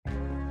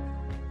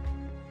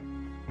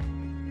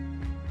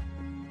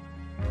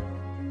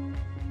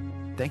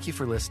Thank you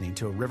for listening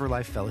to a River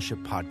Life Fellowship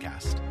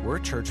podcast. We're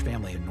a church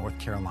family in North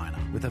Carolina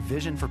with a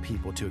vision for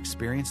people to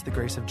experience the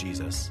grace of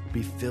Jesus,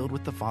 be filled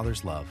with the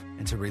Father's love,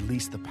 and to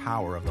release the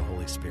power of the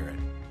Holy Spirit.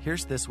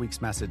 Here's this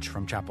week's message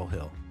from Chapel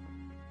Hill.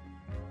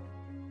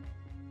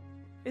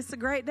 It's a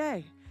great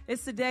day.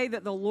 It's the day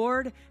that the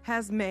Lord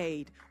has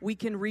made. We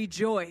can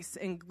rejoice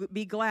and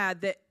be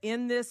glad that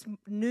in this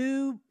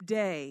new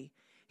day,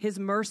 His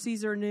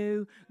mercies are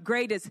new.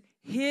 Great is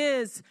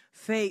His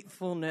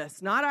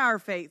faithfulness, not our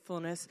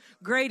faithfulness.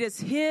 Great is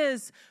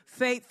His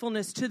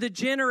faithfulness to the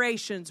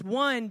generations,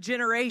 one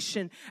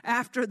generation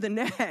after the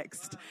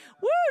next.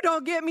 Woo,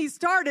 don't get me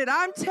started.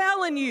 I'm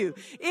telling you,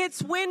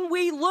 it's when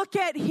we look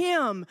at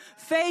Him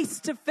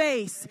face to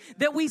face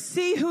that we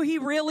see who He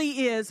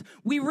really is.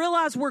 We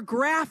realize we're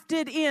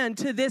grafted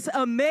into this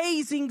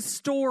amazing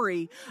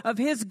story of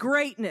His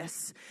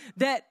greatness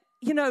that,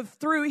 you know,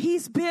 through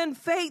He's been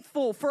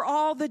faithful for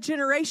all the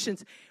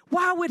generations.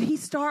 Why would He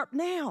stop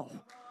now?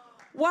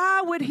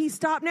 Why would He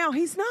stop now?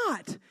 He's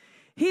not.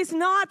 He's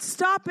not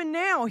stopping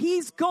now.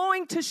 He's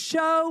going to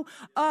show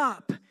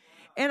up.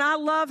 And I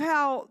love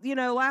how, you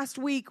know, last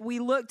week we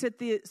looked at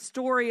the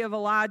story of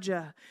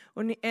Elijah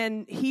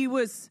and he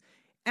was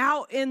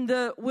out in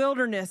the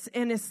wilderness,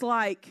 and it's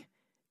like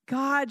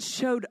God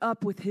showed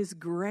up with His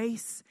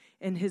grace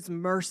and His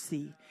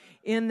mercy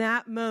in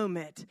that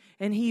moment.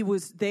 And He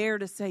was there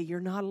to say, you're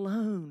not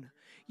alone.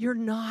 You're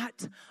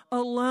not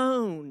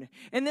alone.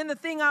 And then the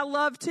thing I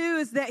love too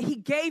is that He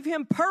gave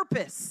him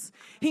purpose.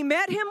 He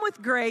met him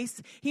with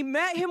grace. He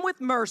met him with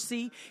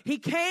mercy. He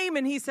came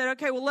and He said,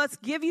 okay, well, let's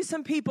give you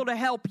some people to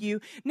help you.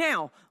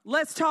 Now,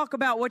 let's talk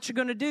about what you're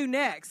going to do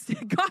next.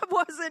 God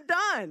wasn't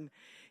done.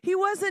 He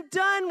wasn't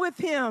done with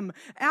him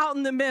out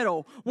in the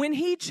middle. When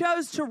he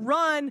chose to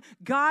run,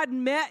 God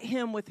met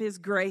him with His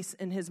grace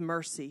and His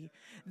mercy.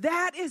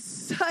 That is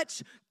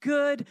such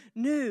good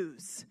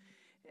news.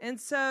 And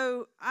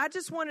so I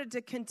just wanted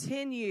to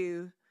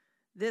continue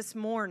this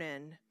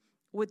morning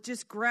with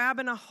just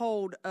grabbing a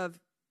hold of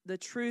the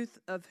truth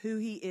of who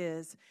He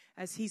is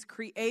as He's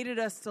created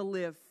us to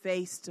live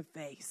face to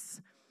face.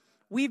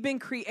 We've been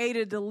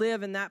created to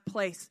live in that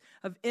place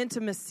of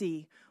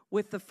intimacy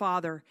with the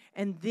Father,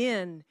 and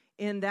then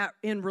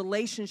in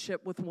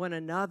relationship with one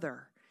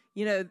another.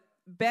 You know,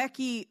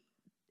 Becky,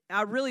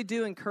 I really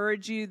do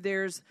encourage you.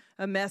 There's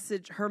a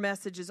message, her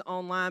message is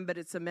online, but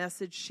it's a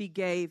message she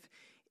gave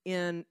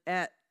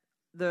at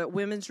the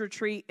women's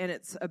retreat, and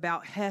it's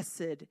about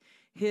Hesed,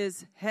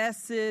 His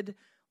Hesed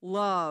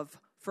love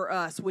for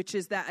us, which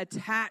is that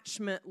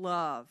attachment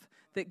love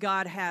that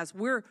God has.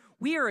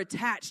 We are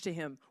attached to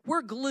Him.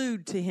 We're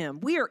glued to Him.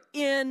 We are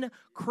in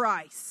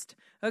Christ.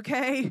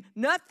 Okay?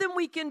 Nothing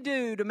we can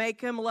do to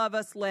make Him love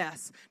us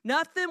less.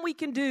 Nothing we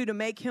can do to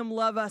make Him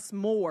love us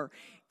more.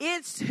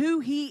 It's who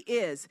He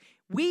is.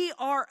 We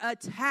are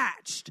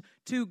attached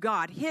to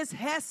God. His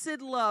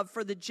Hesed love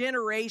for the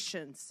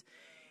generations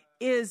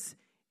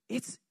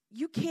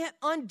you can't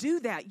undo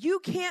that. You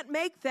can't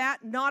make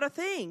that not a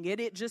thing.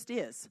 It just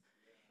is.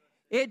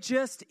 It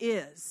just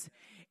is.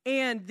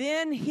 And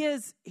then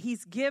He's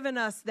given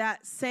us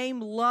that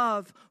same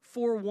love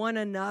for one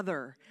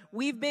another.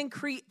 We've been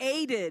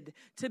created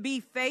to be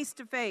face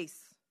to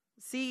face,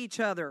 see each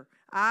other,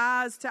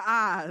 eyes to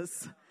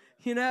eyes.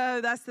 You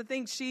know, that's the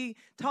thing she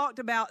talked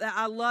about that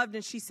I loved.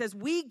 And she says,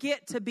 we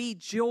get to be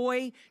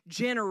joy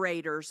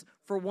generators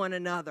for one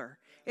another.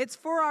 It's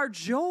for our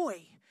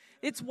joy.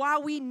 It's why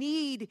we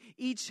need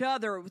each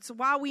other. It's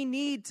why we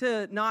need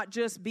to not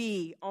just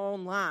be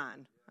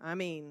online. I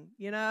mean,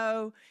 you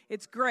know,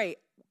 it's great.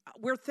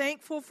 We're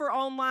thankful for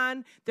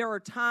online. There are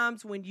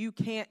times when you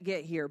can't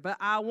get here, but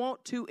I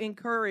want to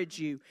encourage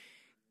you.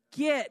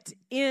 Get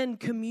in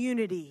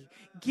community.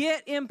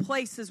 Get in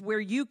places where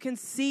you can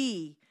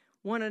see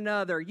one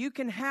another. You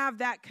can have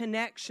that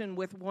connection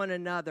with one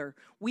another.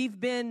 We've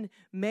been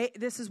made,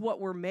 this is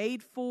what we're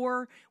made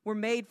for. We're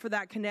made for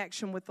that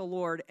connection with the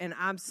Lord. And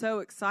I'm so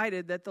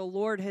excited that the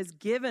Lord has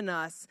given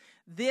us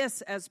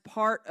this as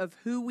part of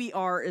who we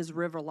are as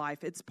River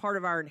Life. It's part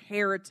of our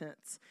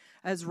inheritance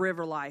as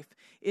River Life,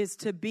 is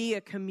to be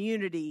a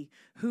community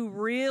who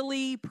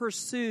really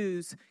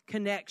pursues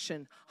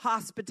connection,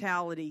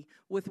 hospitality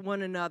with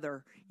one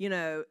another, you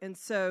know. And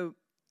so,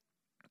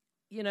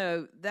 you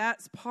know,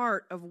 that's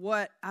part of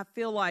what I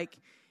feel like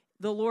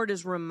the Lord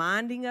is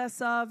reminding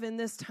us of in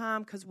this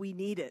time, because we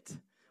need it.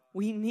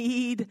 We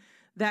need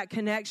that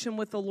connection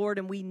with the Lord,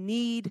 and we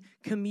need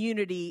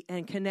community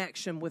and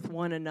connection with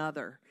one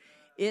another.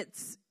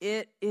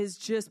 It is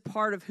just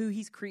part of who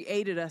He's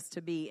created us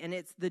to be, and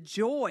it's the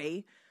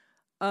joy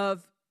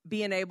of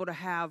being able to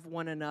have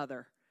one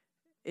another.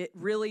 It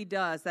really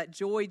does. That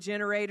joy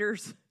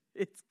generators,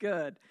 it's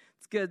good.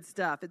 It's good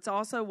stuff. It's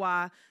also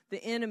why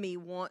the enemy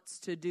wants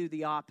to do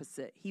the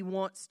opposite. He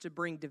wants to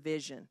bring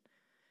division.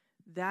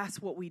 That's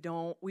what we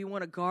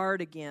want to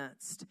guard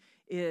against,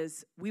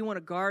 is we want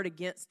to guard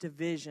against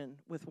division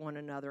with one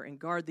another and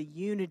guard the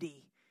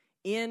unity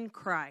in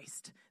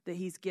Christ that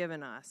He's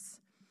given us.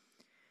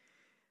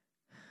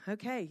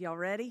 Okay, y'all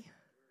ready?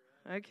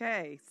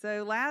 Okay,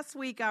 so last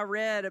week I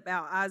read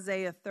about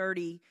Isaiah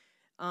 30,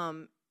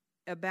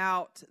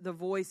 about the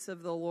voice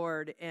of the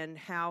Lord and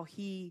how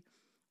he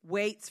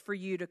waits for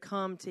you to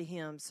come to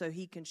him so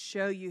he can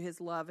show you his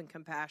love and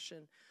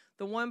compassion.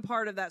 The one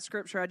part of that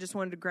scripture I just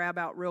wanted to grab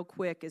out real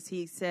quick is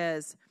he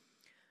says,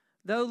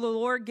 though the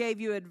Lord gave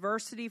you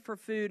adversity for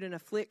food and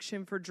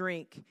affliction for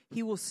drink,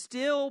 he will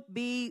still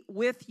be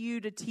with you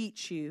to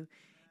teach you.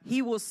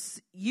 You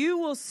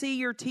will see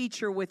your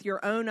teacher with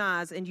your own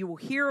eyes, and you will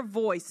hear a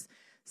voice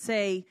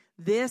say,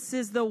 this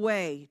is the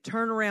way,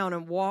 turn around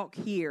and walk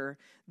here.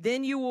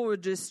 Then you will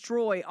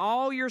destroy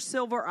all your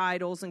silver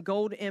idols and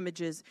gold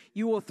images.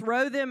 You will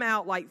throw them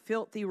out like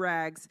filthy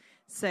rags.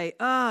 Say,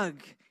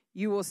 ugh,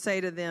 you will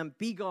say to them,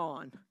 be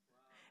gone.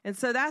 And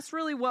so that's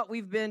really what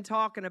we've been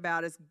talking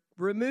about, is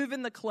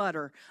removing the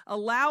clutter,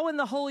 allowing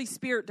the Holy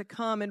Spirit to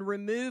come and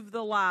remove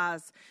the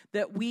lies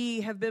that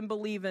we have been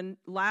believing.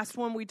 Last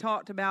one we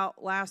talked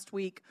about last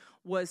week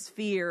was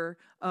fear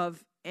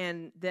of,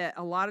 and that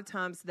a lot of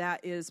times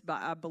that is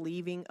by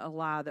believing a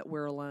lie that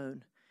we're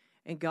alone.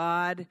 And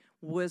God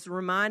was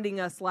reminding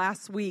us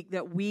last week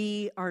that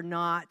we are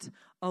not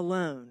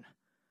alone,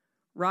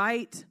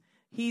 right?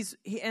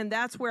 And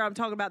that's where I'm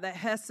talking about that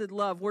Hesed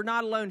love. We're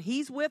not alone.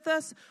 He's with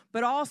us,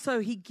 but also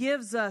he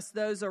gives us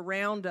those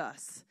around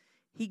us.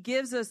 He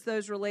gives us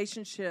those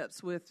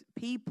relationships with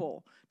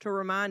people to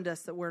remind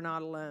us that we're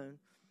not alone.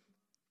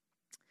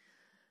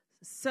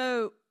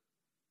 So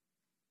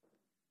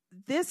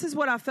this is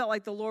what I felt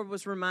like the Lord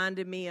was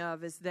reminding me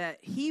of, is that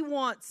he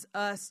wants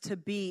us to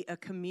be a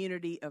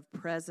community of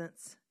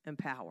presence and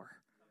power.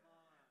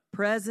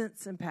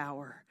 Presence and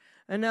power.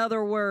 In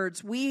other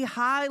words, we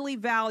highly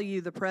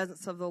value the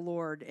presence of the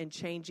Lord in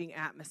changing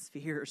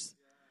atmospheres,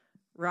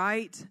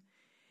 right?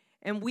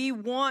 And we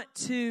want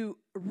to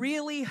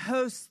really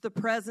host the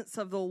presence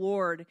of the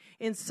Lord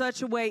in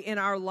such a way in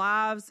our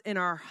lives, in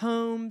our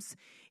homes,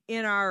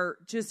 in our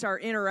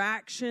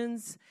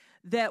interactions,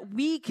 that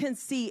we can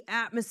see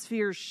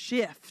atmospheres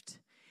shift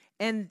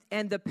and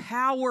the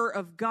power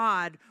of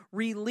God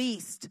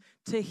released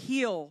to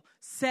heal,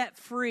 set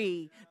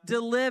free,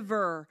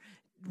 deliver.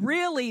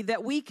 Really,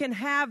 that we can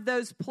have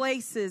those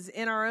places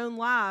in our own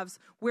lives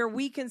where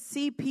we can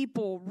see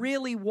people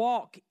really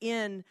walk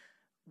in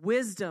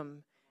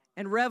wisdom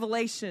and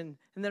revelation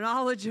and the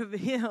knowledge of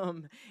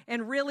him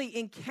and really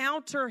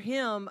encounter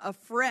him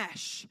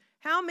afresh.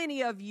 How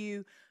many of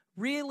you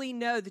really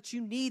know that you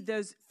need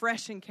those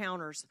fresh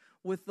encounters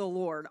with the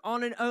Lord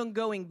on an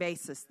ongoing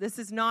basis? This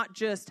is not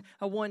just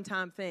a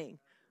one-time thing,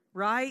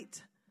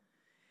 right?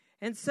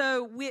 And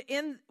so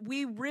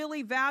we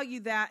really value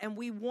that, and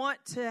we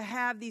want to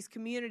have these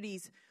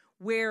communities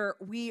where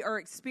we are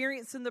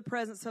experiencing the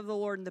presence of the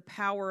Lord and the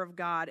power of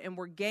God, and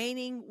we're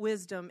gaining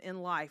wisdom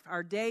in life,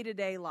 our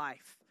day-to-day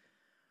life,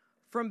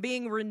 from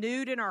being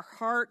renewed in our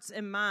hearts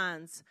and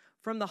minds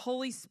from the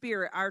Holy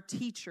Spirit, our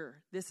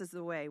teacher. This is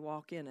the way,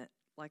 walk in it,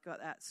 like what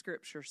that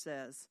scripture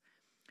says.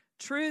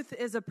 Truth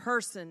is a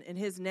person, and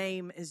his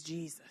name is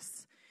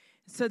Jesus.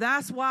 So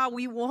that's why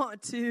we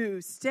want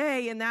to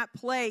stay in that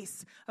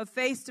place of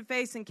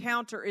face-to-face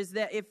encounter, is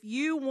that if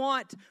you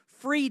want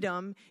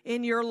freedom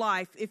in your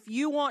life, if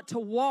you want to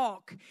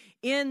walk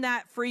in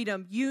that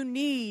freedom, you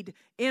need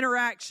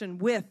interaction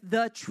with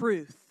the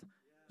truth.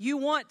 You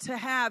want to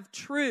have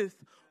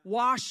truth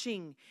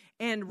washing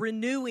and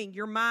renewing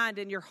your mind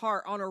and your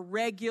heart on a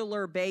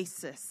regular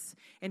basis.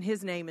 And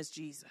his name is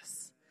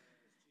Jesus.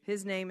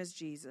 His name is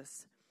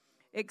Jesus.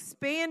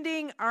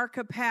 Expanding our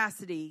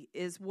capacity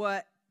is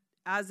what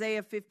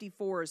Isaiah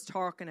 54 is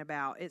talking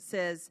about. It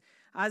says,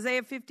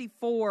 Isaiah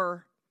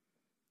 54,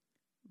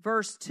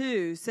 verse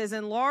 2 says,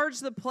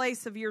 enlarge the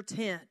place of your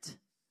tent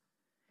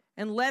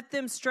and let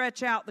them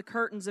stretch out the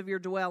curtains of your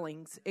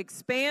dwellings.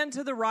 Expand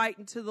to the right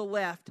and to the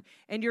left,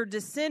 and your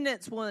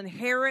descendants will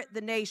inherit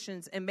the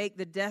nations and make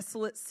the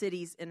desolate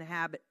cities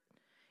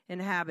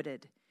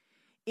inhabited.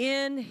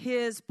 In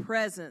his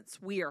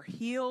presence, we are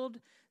healed,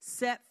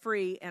 set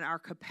free, and our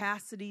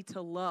capacity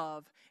to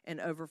love and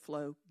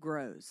overflow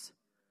grows.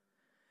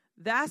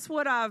 That's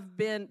what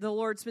the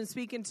Lord's been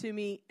speaking to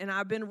me, and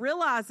I've been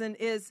realizing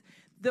is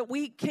that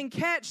we can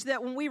catch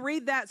that when we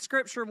read that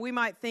scripture, we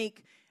might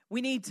think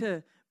we need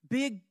to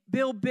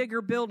build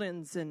bigger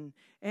buildings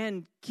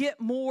and get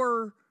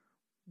more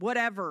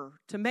whatever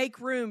to make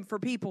room for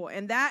people.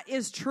 And that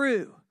is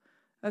true.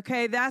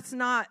 Okay,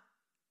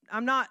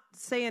 I'm not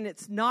saying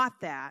it's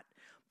not that.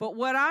 But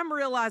what I'm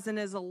realizing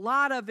is a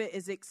lot of it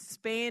is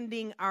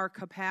expanding our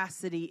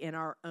capacity in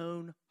our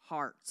own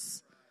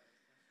hearts.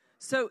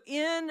 So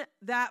in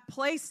that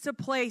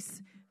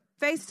place-to-place,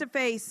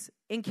 face-to-face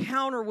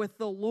encounter with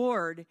the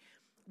Lord,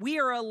 we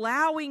are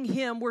allowing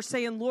him, we're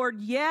saying, Lord,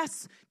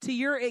 yes to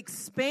your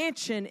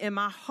expansion in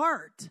my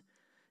heart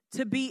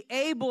to be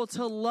able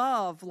to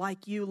love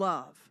like you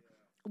love,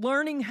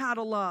 learning how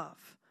to love.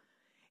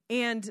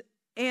 And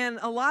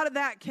a lot of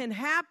that can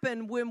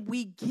happen when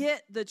we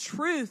get the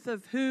truth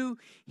of who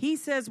he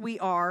says we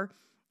are,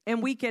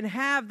 and we can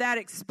have that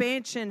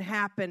expansion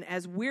happen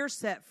as we're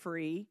set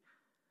free.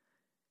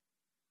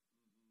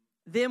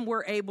 Then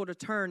we're able to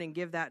turn and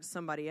give that to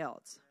somebody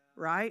else,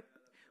 right?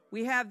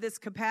 We have this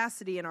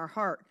capacity in our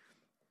heart.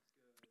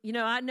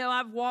 I know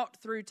I've walked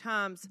through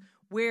times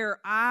where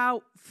I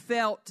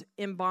felt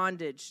in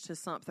bondage to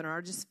something, or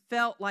I just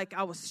felt like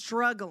I was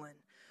struggling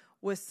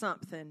with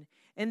something.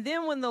 And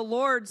then when the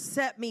Lord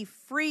set me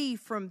free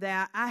from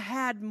that, I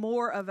had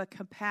more of a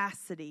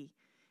capacity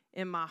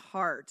in my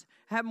heart.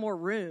 I had more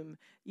room.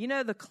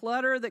 The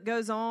clutter that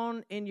goes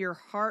on in your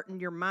heart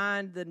and your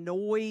mind, the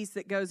noise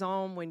that goes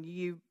on when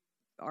you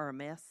are a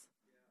mess.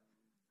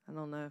 I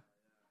don't know if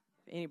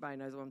anybody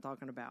knows what I'm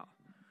talking about.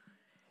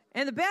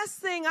 And the best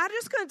thing, I'm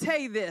just going to tell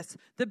you this,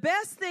 the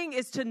best thing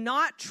is to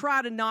not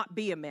try to not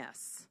be a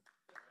mess.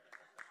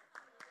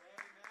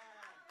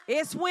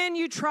 It's when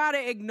you try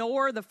to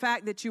ignore the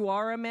fact that you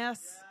are a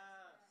mess,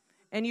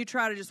 and you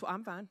try to just,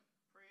 I'm fine.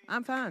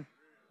 I'm fine.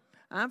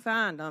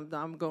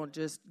 I'm going to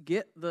just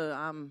get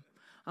I'm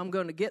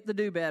going to get the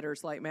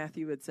do-betters, like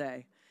Matthew would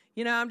say.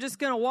 I'm just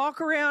going to walk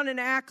around and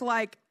act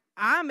like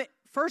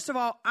first of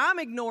all, I'm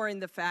ignoring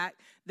the fact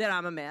that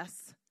I'm a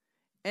mess,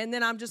 and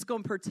then I'm just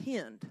going to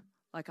pretend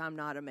like I'm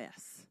not a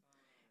mess.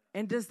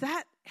 And does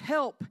that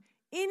help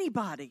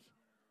anybody?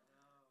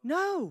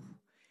 No.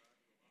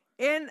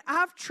 And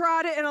I've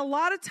tried it, and a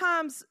lot of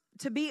times,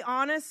 to be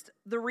honest,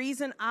 the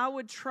reason I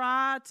would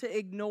try to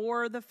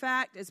ignore the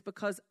fact is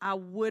because I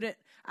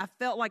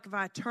felt like if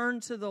I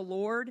turned to the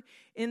Lord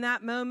in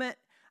that moment,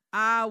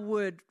 I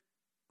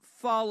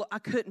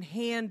couldn't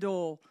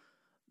handle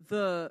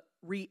the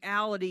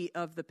reality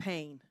of the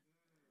pain.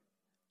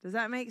 Does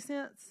that make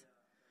sense?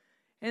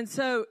 And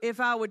so if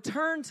I would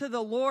turn to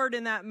the Lord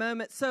in that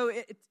moment, so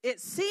it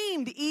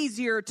seemed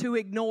easier to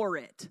ignore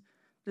it.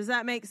 Does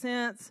that make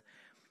sense?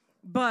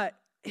 But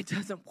it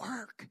doesn't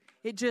work.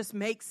 It just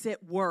makes it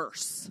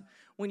worse.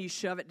 When you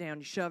shove it down,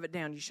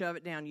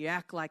 you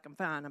act like I'm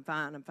fine,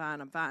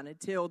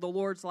 until the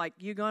Lord's like,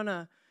 you're going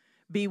to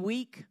be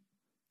weak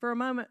for a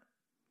moment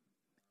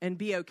and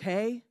be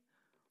okay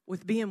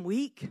with being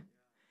weak,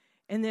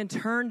 and then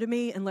turn to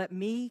me and let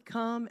me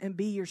come and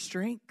be your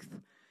strength.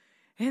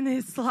 And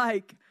it's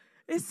like,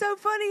 it's so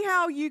funny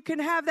how you can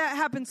have that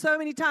happen so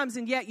many times,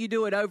 and yet you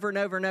do it over and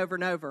over and over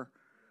and over.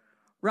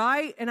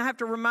 Right? And I have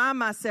to remind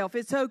myself,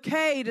 it's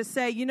okay to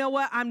say, you know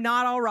what, I'm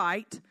not all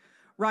right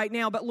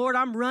now, but Lord,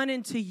 I'm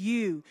running to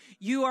you.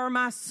 You are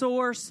my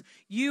source.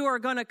 You are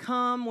going to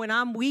come when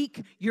I'm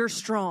weak, you're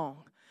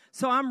strong.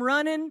 So I'm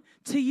running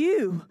to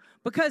you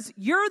because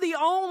you're the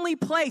only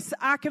place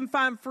I can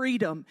find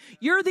freedom.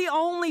 You're the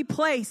only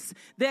place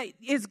that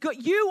is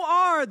good. You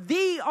are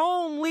the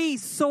only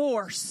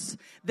source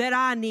that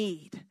I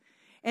need.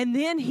 And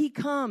then he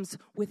comes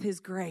with his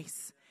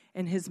grace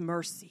and his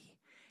mercy.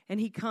 And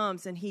he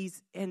comes and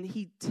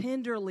he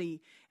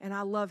tenderly, and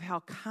I love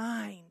how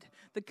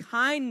the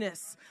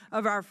kindness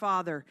of our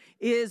Father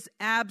is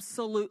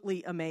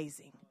absolutely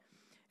amazing.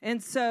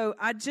 And so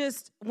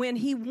when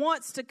he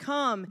wants to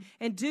come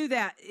and do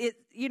that, it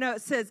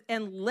says,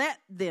 and let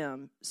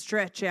them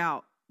stretch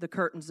out the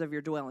curtains of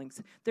your dwellings.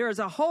 There is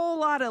a whole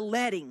lot of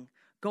letting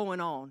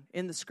going on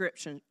in the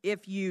scripture.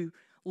 If you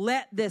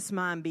let this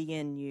mind be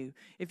in you.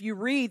 If you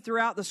read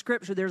throughout the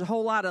scripture, there's a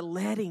whole lot of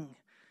letting.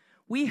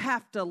 We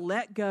have to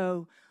let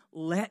go,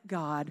 let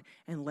God,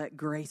 and let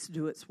grace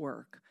do its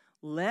work.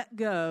 Let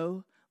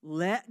go,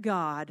 let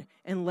God,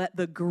 and let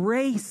the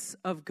grace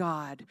of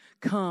God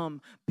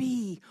come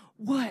be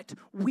what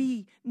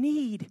we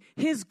need.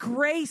 His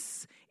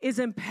grace is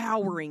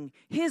empowering.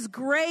 His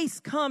grace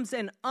comes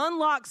and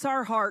unlocks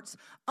our hearts,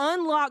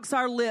 unlocks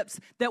our lips,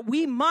 that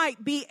we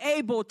might be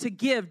able to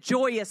give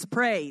joyous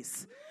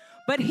praise.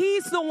 But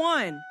he's the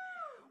one.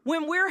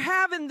 When we're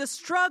having the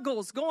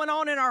struggles going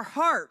on in our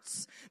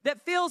hearts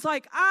that feels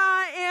like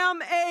I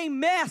am a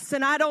mess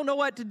and I don't know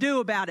what to do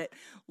about it,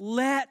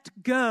 let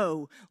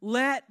go,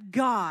 let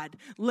God,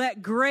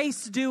 let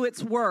grace do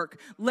its work.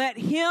 Let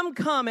him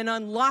come and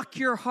unlock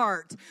your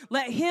heart.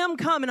 Let him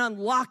come and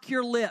unlock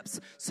your lips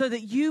so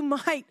that you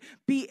might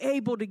be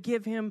able to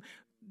give him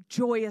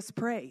joyous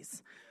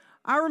praise.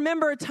 I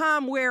remember a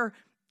time where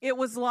it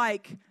was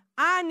like,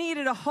 I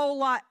needed a whole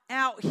lot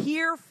out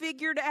here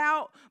figured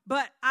out,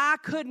 but I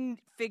couldn't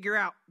figure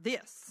out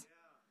this.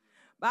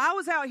 But I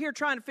was out here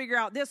trying to figure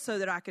out this so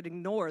that I could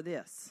ignore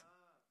this.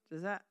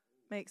 Does that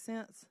make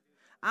sense?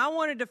 I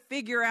wanted to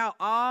figure out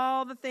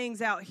all the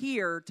things out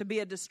here to be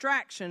a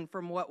distraction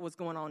from what was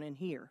going on in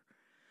here.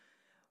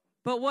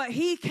 But what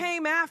he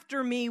came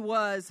after me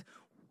was,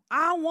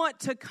 I want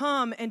to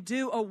come and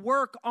do a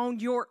work on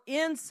your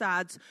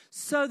insides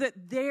so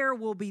that there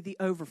will be the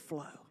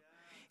overflow.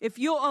 If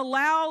you'll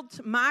allow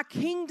my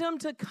kingdom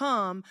to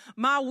come,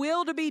 my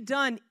will to be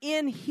done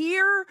in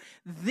here,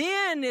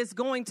 then is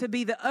going to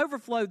be the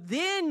overflow.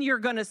 Then you're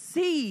going to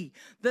see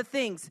the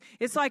things.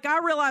 It's like I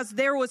realized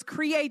there was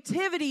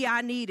creativity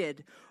I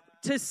needed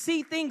to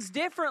see things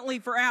differently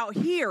for out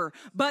here,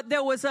 but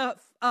there was a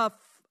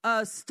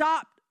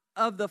stop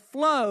of the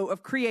flow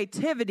of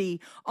creativity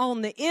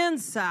on the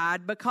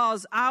inside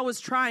because I was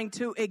trying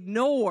to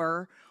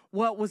ignore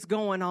what was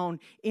going on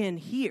in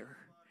here.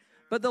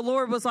 But the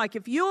Lord was like,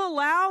 if you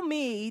allow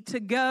me to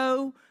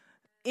go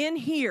in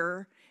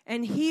here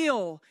and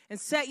heal and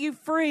set you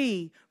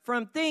free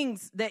from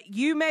things that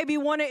you maybe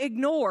want to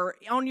ignore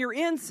on your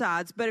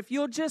insides. But if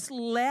you'll just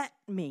let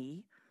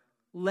me,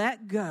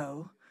 let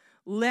go,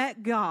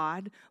 let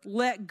God,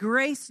 let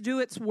grace do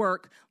its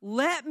work,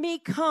 let me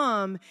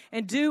come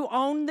and do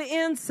on the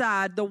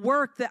inside the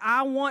work that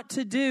I want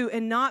to do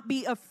and not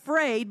be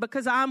afraid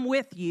because I'm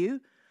with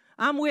you.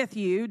 I'm with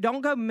you.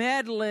 Don't go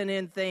meddling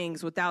in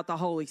things without the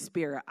Holy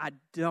Spirit. I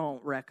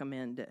don't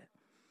recommend it.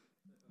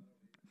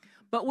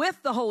 But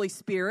with the Holy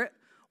Spirit,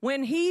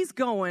 when he's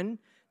going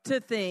to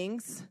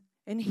things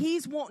and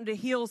he's wanting to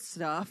heal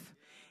stuff,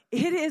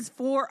 it is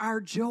for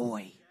our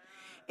joy.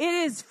 It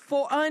is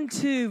for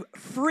unto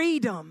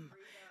freedom,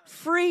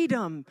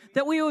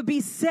 that we would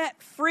be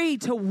set free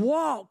to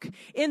walk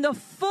in the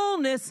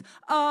fullness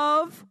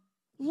of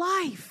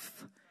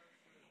life.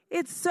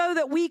 It's so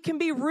that we can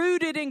be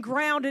rooted and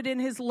grounded in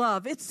his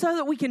love. It's so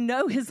that we can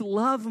know his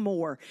love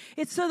more.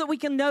 It's so that we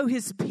can know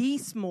his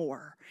peace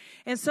more.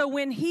 And so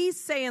when he's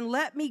saying,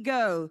 let me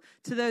go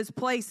to those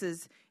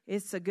places,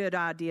 it's a good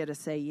idea to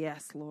say,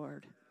 yes,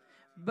 Lord.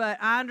 But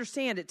I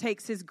understand it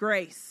takes his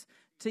grace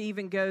to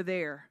even go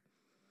there.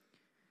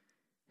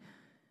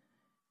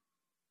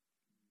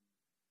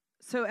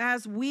 So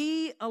as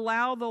we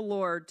allow the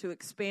Lord to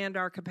expand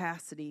our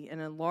capacity and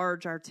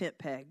enlarge our tent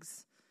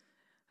pegs,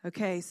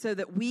 okay, so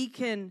that we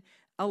can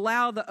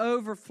allow the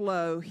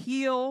overflow,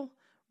 heal,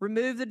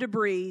 remove the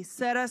debris,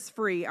 set us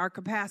free, our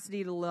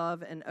capacity to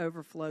love and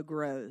overflow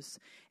grows.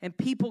 And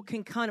people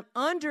can come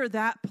under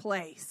that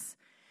place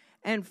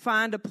and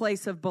find a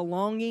place of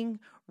belonging,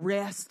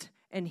 rest,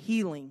 and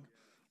healing.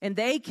 And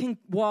they can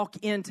walk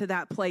into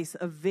that place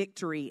of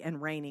victory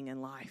and reigning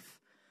in life.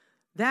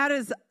 That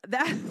is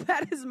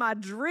my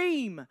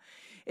dream,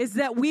 is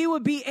that we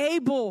would be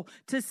able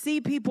to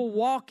see people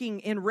walking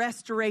in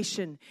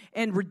restoration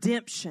and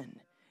redemption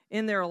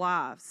in their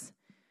lives.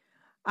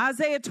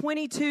 Isaiah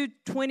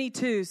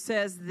 22:22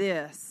 says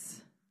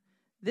this.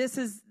 This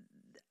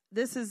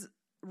is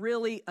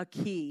really a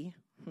key.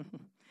 It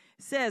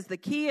says, the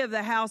key of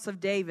the house of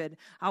David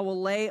I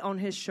will lay on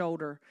his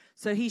shoulder.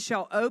 So he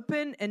shall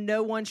open and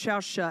no one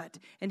shall shut,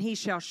 and he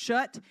shall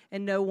shut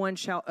and no one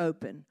shall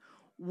open.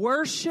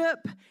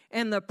 Worship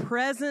and the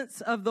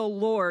presence of the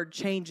Lord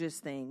changes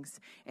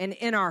things. And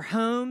in our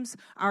homes,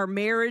 our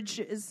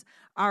marriages,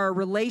 our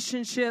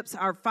relationships,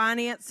 our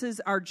finances,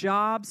 our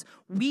jobs,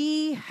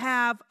 we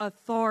have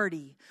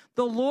authority.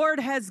 The Lord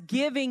has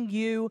given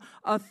you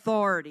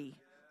authority.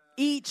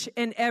 Each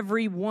and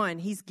every one.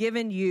 He's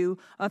given you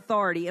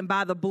authority. And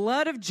by the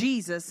blood of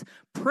Jesus,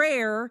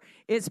 prayer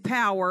is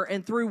power.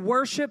 And through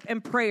worship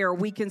and prayer,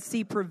 we can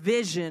see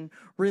provision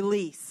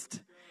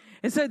released.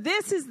 And so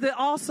this is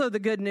also the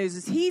good news,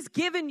 is he's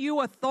given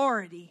you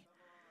authority.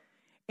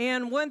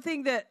 And one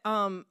thing that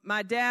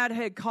my dad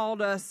had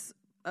called us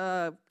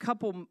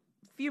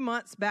few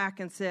months back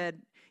and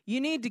said,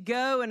 you need to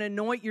go and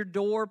anoint your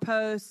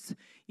doorposts.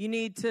 You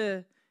need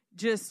to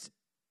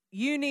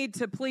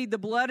plead the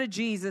blood of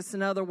Jesus,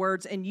 in other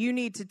words, and you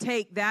need to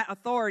take that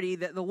authority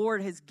that the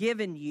Lord has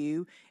given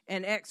you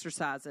and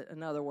exercise it,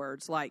 in other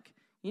words. Like,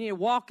 you need to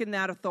walk in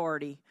that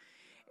authority.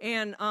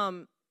 And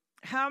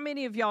how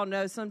many of y'all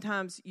know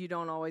sometimes you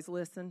don't always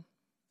listen?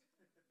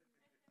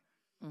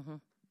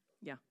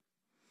 Yeah.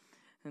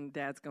 And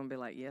Dad's going to be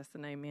like, yes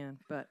and amen.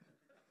 But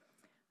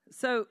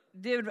so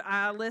did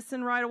I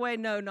listen right away?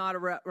 No, not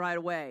right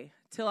away.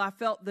 Till I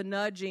felt the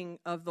nudging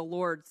of the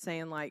Lord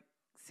saying, like,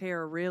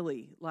 Sarah,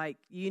 really, like,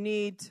 you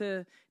need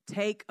to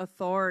take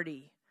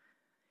authority.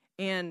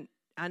 And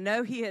I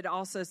know he had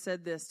also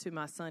said this to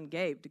my son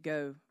Gabe, to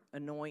go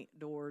anoint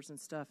doors and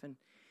stuff.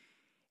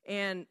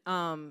 And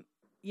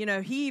you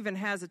know, he even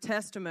has a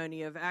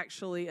testimony of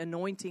actually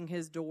anointing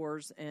his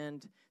doors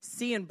and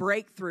seeing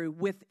breakthrough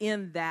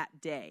within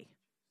that day.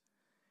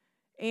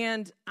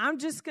 And I'm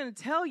just going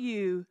to tell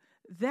you,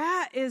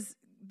 that is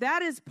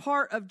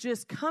part of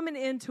just coming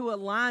into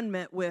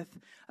alignment with,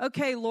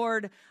 okay,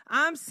 Lord,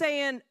 I'm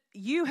saying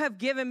you have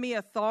given me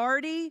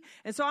authority,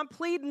 and so I'm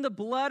pleading the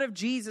blood of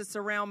Jesus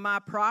around my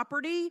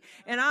property,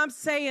 and I'm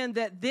saying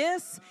that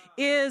this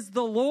is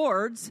the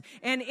Lord's,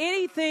 and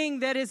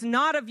anything that is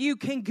not of you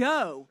can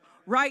go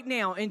right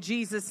now in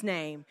Jesus'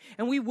 name.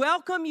 And we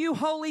welcome you,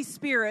 Holy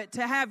Spirit,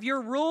 to have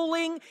your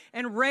ruling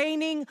and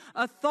reigning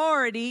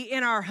authority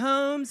in our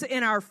homes,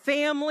 in our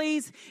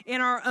families,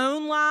 in our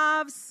own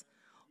lives.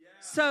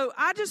 So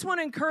I just want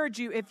to encourage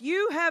you, if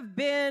you have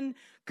been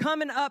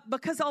coming up,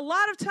 because a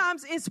lot of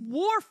times it's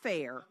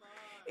warfare.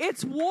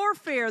 It's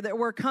warfare that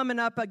we're coming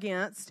up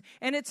against.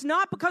 And it's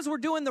not because we're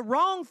doing the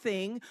wrong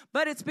thing,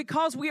 but it's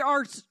because we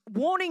are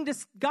wanting to,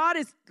 God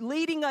is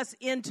leading us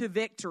into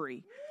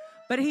victory.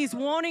 But he's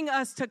wanting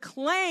us to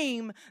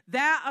claim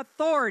that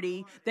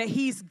authority that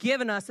he's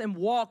given us and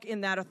walk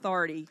in that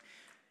authority.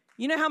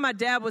 You know how my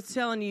dad was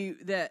telling you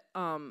that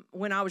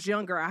when I was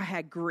younger, I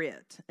had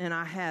grit and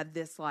I had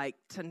this like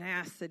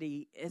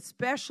tenacity,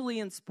 especially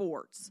in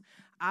sports.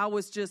 I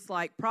was just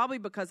like, probably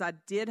because I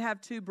did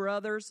have two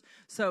brothers.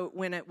 So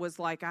when it was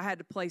like I had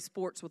to play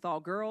sports with all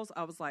girls,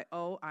 I was like,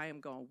 oh, I am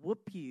going to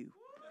whoop you.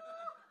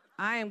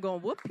 I am going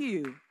to whoop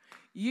you.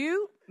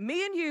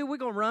 Me and you, we're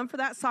going to run for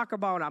that soccer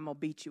ball, and I'm going to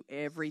beat you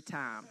every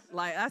time.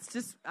 Like, that's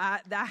just,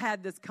 I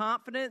had this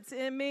confidence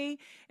in me,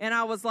 and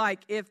I was like,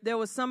 if there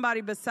was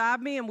somebody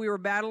beside me and we were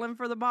battling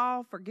for the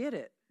ball, forget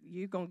it.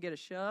 You're going to get a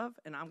shove,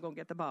 and I'm going to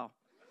get the ball.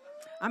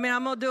 I mean,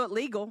 I'm going to do it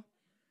legal,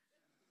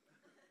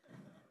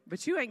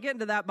 but you ain't getting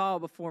to that ball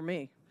before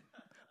me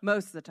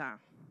most of the time.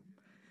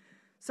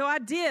 So I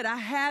did. I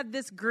had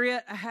this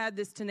grit. I had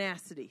this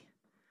tenacity,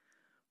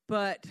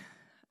 but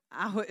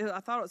I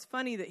thought it was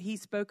funny that he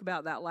spoke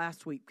about that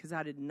last week because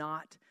I did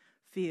not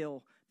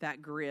feel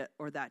that grit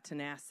or that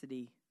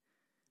tenacity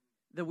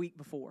the week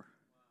before.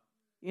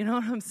 You know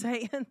what I'm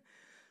saying?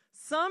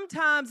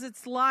 Sometimes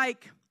it's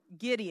like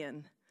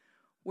Gideon,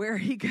 where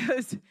he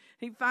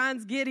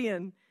finds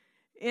Gideon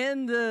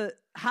in the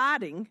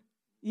hiding,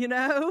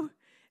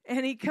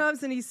 and he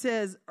comes and he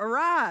says,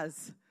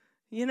 arise,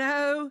 in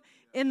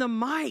the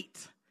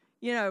might,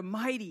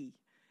 mighty.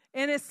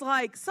 And it's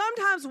like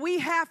sometimes we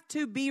have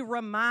to be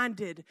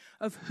reminded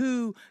of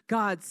who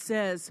God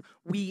says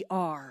we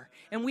are.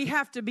 And we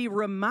have to be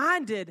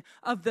reminded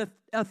of the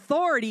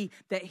authority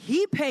that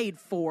he paid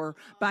for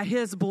by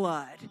his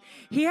blood.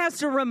 He has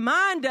to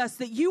remind us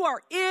that you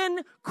are in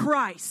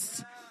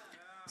Christ.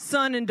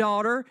 Son and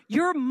daughter,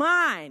 you're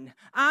mine.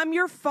 I'm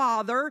your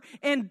father.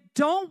 And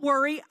don't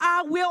worry,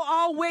 I will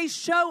always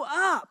show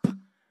up.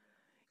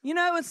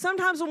 And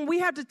sometimes when we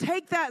have to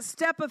take that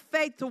step of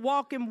faith to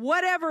walk in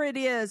whatever it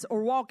is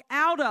or walk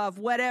out of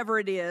whatever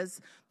it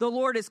is the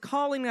Lord is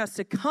calling us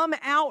to come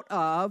out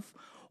of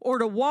or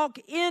to walk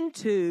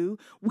into,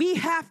 we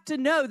have to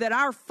know that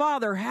our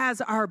Father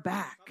has our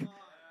back,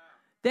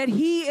 that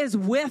he is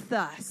with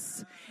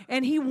us,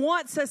 and he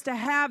wants us to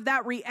have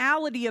that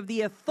reality of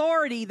the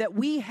authority that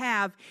we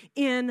have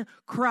in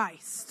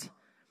Christ.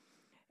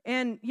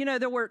 And,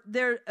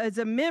 there is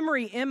a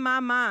memory in my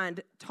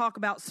mind, talk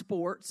about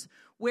sports,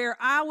 where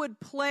I would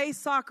play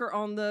soccer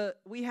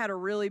we had a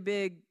really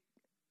big,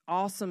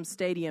 awesome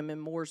stadium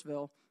in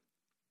Mooresville.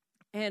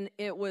 And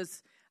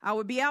I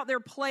would be out there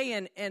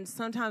playing, and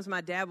sometimes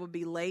my dad would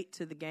be late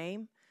to the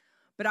game.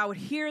 But I would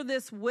hear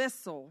this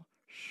whistle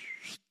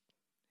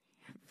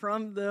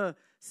from the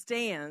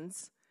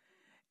stands.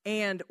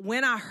 And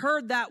when I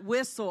heard that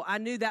whistle, I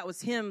knew that was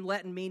him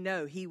letting me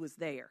know he was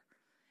there.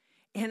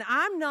 And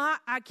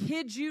I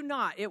kid you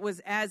not, it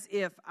was as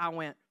if I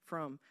went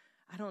from,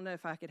 I don't know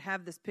if I could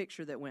have this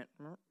picture that went,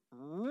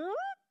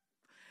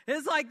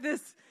 it's like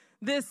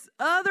this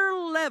other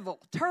level,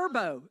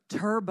 turbo.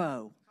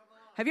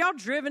 Have y'all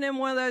driven in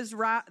one of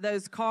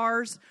those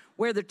cars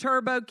where the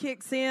turbo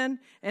kicks in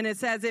and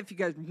it's as if you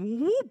go,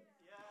 whoop,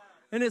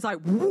 and it's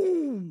like,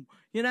 whoom,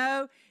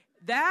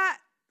 that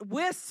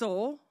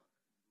whistle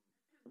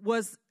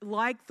was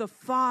like the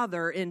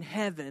Father in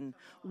heaven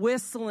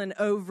whistling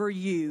over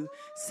you,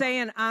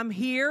 saying, I'm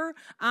here,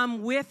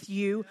 I'm with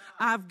you,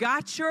 I've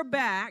got your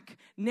back,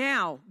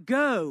 now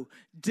go,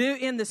 do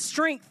in the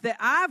strength that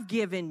I've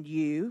given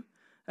you,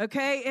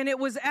 okay? And it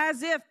was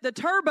as if the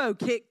turbo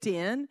kicked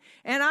in,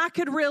 and I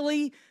could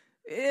really,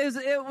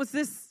 it was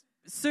this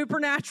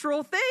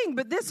supernatural thing,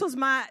 but this was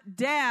my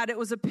dad. It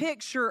was a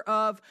picture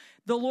of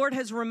the Lord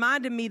has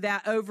reminded me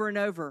that over and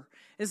over.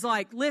 It's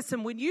like,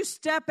 listen, when you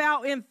step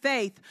out in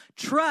faith,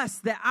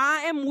 trust that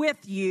I am with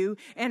you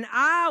and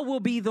I will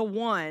be the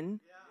one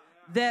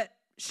that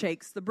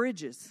shakes the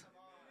bridges.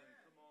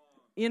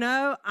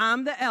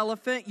 I'm the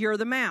elephant, you're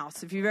the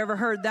mouse, if you've ever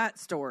heard that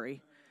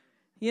story.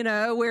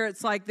 Where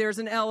it's like there's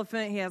an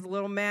elephant, he has a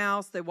little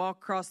mouse, they walk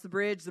across the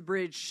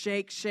bridge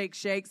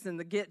shakes, and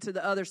they get to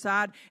the other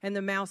side, and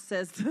the mouse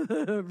says to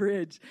the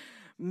bridge,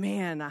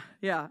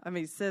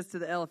 he says to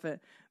the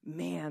elephant,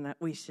 man,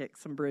 we shook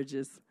some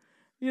bridges.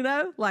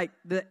 Like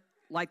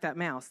that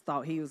mouse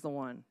thought he was the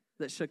one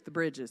that shook the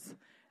bridges,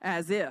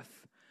 as if.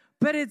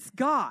 But it's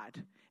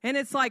God. And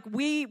it's like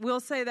we'll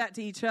say that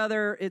to each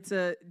other. It's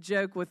a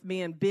joke with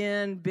me and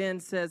Ben.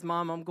 Ben says,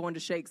 Mom, I'm going to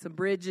shake some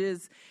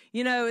bridges.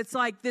 It's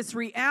like this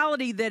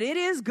reality that it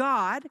is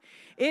God.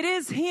 It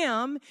is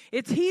him.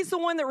 He's the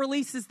one that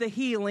releases the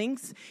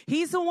healings.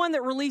 He's the one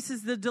that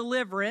releases the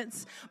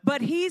deliverance.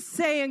 But he's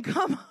saying,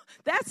 come on,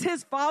 that's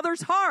his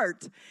Father's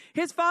heart.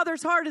 His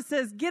Father's heart is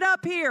says, get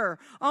up here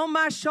on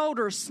my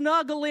shoulder,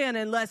 snuggle in,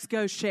 and let's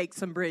go shake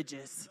some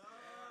bridges.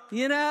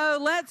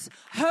 Let's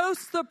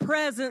host the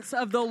presence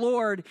of the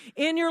Lord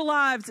in your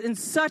lives in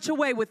such a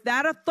way with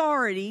that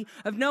authority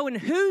of knowing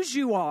whose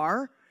you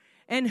are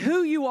and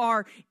who you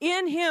are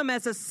in him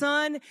as a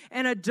son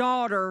and a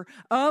daughter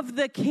of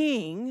the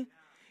King.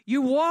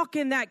 You walk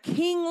in that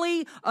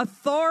kingly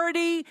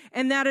authority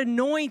and that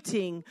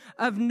anointing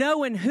of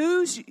knowing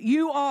whose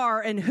you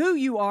are and who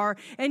you are.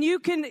 And you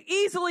can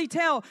easily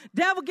tell,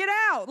 devil, get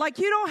out. Like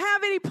you don't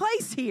have any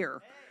place here.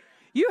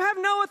 You have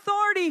no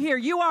authority here.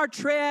 You are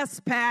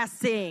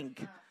trespassing.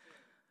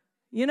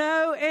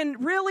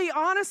 And really,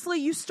 honestly,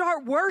 you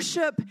start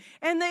worship,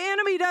 and the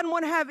enemy doesn't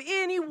want to have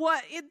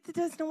it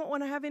does not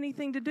want to have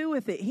anything to do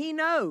with it. He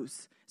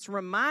knows. It's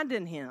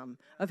reminding him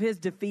of his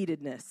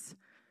defeatedness,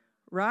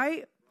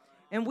 right?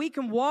 And we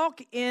can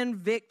walk in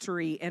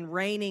victory and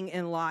reigning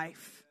in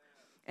life.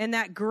 And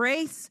that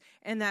grace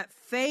and that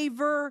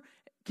favor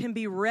can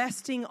be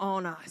resting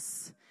on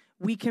us.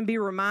 We can be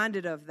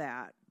reminded of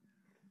that.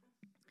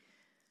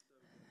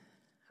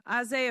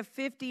 Isaiah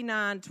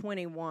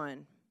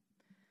 59:21.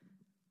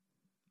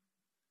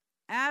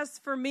 As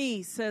for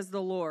me, says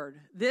the Lord,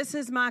 this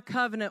is my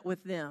covenant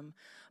with them.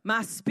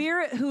 My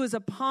spirit who is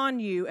upon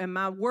you and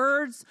my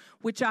words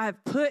which I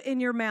have put in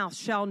your mouth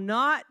shall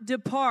not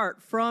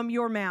depart from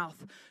your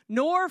mouth,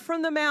 nor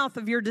from the mouth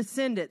of your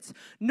descendants,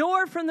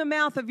 nor from the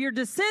mouth of your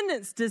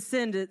descendants'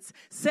 descendants,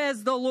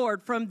 says the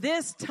Lord, from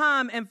this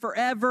time and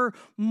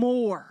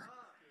forevermore.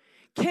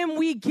 Can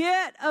we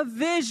get a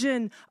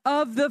vision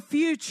of the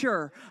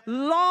future,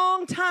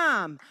 long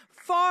time,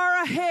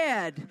 far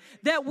ahead,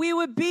 that we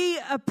would be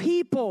a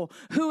people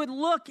who would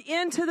look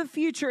into the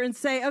future and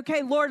say,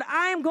 okay, Lord,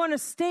 I am going to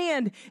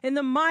stand in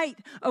the might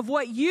of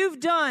what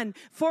you've done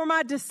for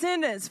my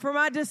descendants,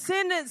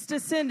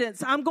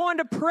 descendants. I'm going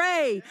to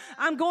pray.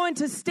 I'm going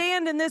to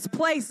stand in this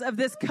place of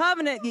this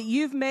covenant that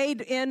you've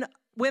made in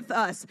with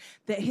us,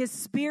 that his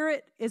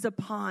spirit is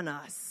upon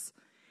us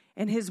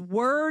and his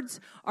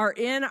words are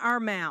in our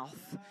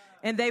mouth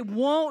and they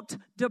won't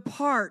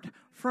depart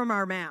from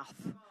our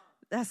mouth.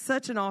 That's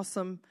such an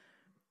awesome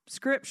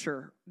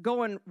scripture.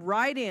 Going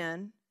right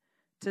in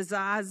to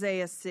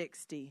Isaiah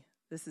 60.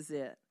 This is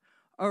it.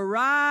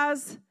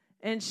 Arise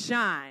and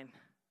shine,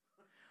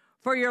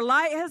 for your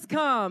light has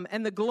come,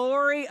 and the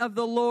glory of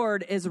the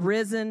Lord is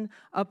risen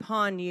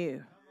upon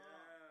you.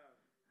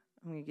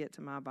 I'm going to get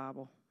to my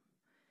Bible.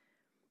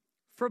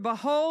 For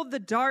behold, the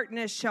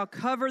darkness shall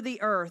cover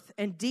the earth,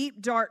 and deep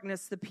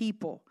darkness the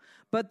people.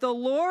 But the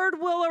Lord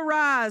will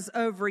arise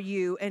over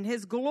you, and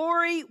his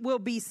glory will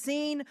be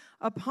seen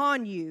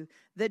upon you.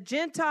 The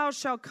Gentiles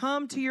shall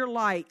come to your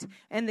light,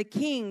 and the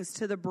kings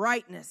to the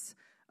brightness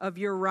of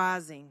your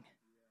rising.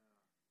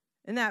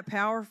 Isn't that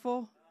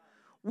powerful?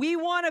 We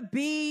want to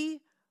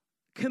be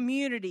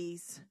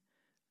communities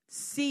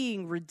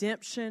seeing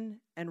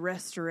redemption and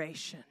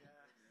restoration,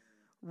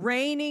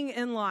 reigning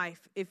in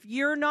life. If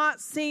you're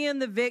not seeing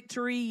the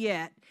victory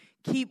yet,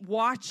 keep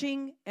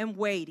watching and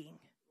waiting.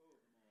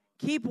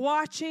 Keep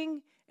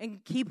watching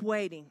and keep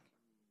waiting.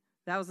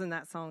 That was in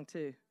that song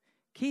too.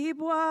 Keep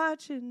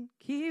watching,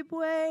 keep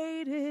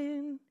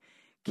waiting,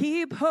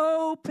 keep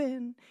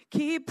hoping,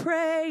 keep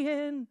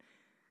praying,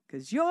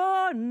 'cause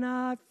you're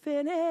not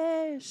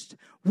finished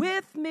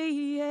with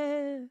me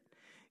yet.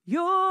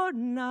 You're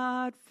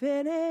not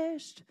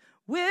finished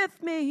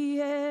with me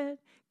yet.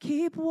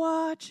 Keep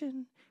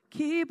watching,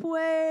 keep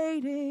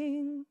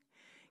waiting,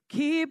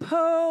 keep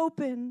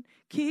hoping,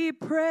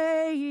 keep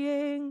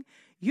praying.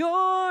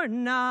 You're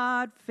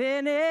not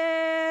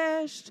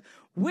finished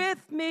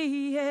with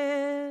me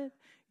yet.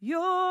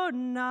 You're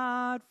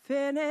not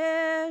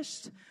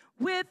finished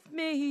with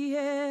me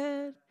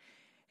yet.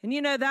 And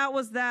you know, that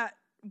was that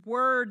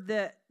word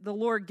that the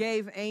Lord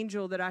gave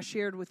Angel that I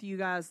shared with you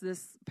guys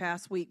this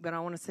past week, but I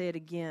want to say it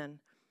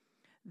again.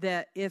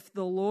 That if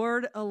the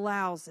Lord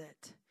allows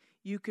it,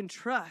 you can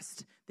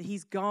trust that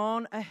he's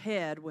gone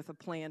ahead with a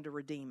plan to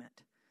redeem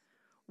it.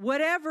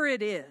 Whatever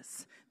it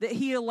is that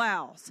he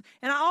allows.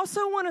 And I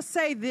also want to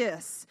say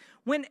this.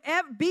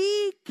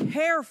 Be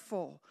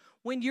careful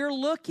when you're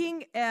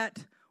looking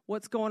at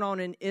what's going on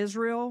in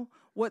Israel,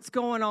 what's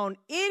going on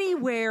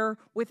anywhere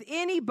with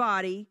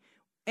anybody,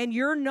 and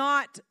you're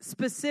not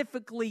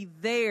specifically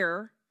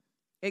there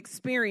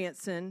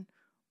experiencing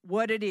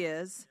what it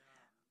is.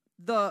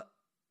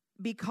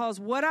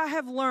 Because what I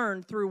have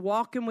learned through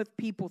walking with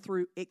people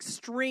through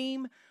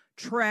extreme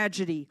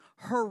tragedy,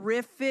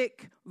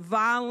 horrific,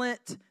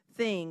 violent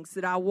things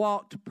that I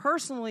walked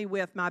personally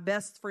with my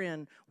best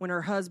friend when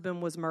her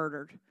husband was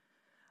murdered.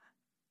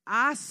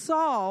 I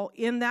saw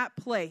in that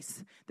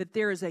place that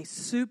there is a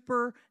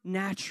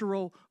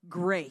supernatural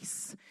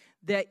grace.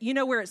 That, you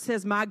know, where it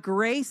says, my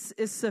grace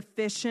is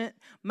sufficient,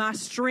 my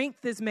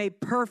strength is made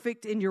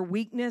perfect in your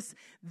weakness.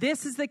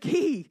 This is the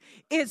key.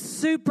 It's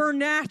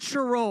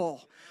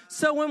supernatural.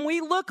 So when we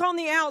look on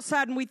the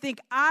outside and we think,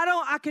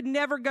 I could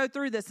never go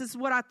through this. This is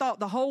what I thought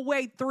the whole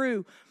way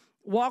through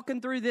walking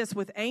through this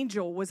with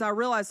Angel was I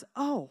realized,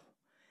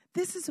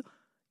 this is,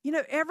 you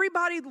know,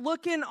 everybody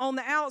looking on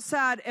the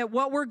outside at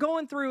what we're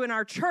going through in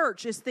our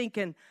church is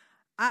thinking,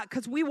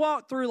 because we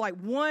walked through like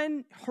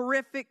one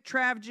horrific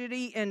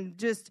tragedy and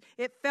just,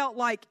 it felt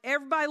like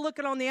everybody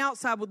looking on the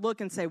outside would look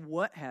and say,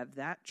 what have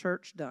that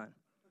church done?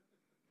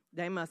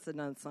 They must have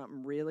done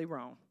something really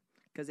wrong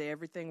because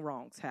everything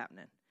wrong's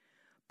happening.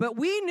 But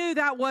we knew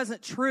that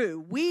wasn't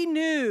true. We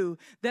knew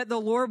that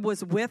the Lord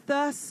was with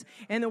us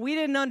and that we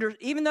didn't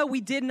even though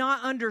we did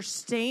not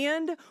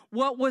understand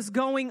what was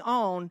going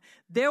on,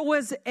 there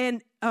was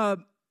a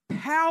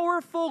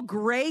powerful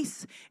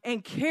grace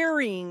and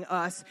carrying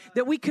us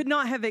that we could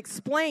not have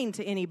explained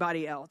to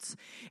anybody else.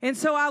 And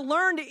so I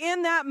learned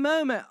in that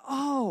moment,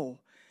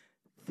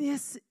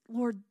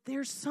 Lord,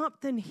 there's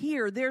something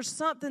here. There's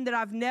something that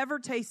I've never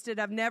tasted,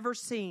 I've never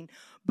seen.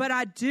 But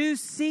I do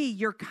see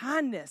your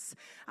kindness.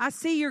 I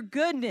see your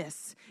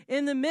goodness.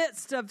 In the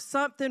midst of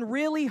something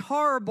really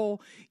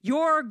horrible,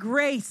 your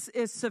grace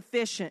is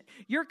sufficient.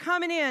 You're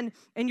coming in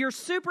and you're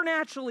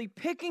supernaturally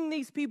picking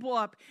these people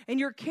up and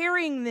you're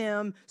carrying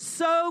them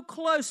so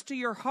close to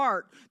your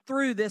heart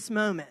through this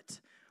moment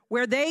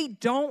where they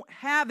don't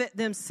have it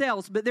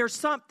themselves, but there's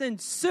something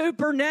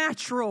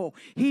supernatural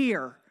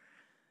here.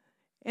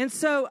 And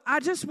so I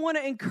just want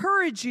to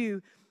encourage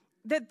you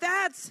that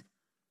that's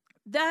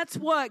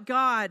what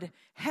God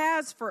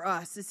has for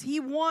us, is He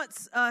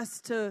wants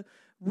us to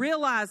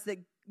realize that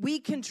we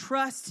can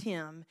trust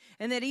Him,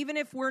 and that even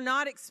if we're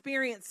not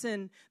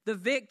experiencing the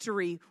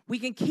victory, we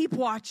can keep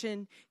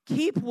watching,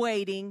 keep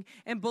waiting,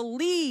 and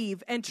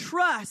believe and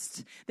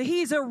trust that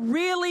He's a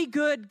really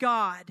good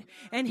God,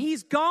 and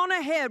He's gone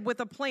ahead with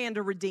a plan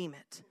to redeem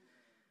it.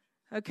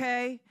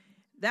 Okay?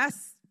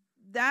 That's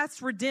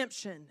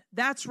redemption.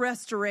 That's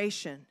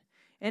restoration.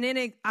 And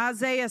in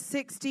Isaiah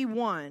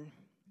 61,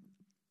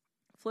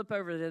 flip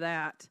over to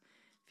that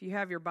if you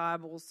have your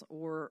Bibles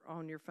or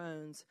on your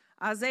phones.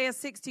 Isaiah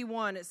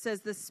 61, it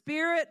says, "The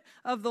Spirit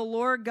of the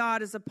Lord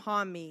God is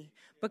upon me,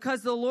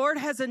 because the Lord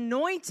has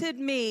anointed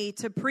me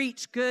to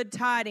preach good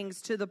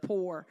tidings to the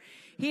poor.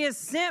 He has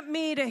sent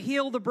me to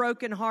heal the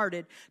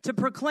brokenhearted, to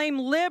proclaim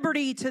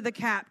liberty to the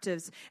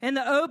captives, and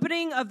the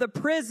opening of the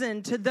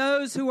prison to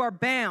those who are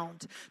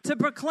bound, to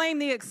proclaim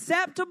the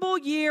acceptable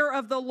year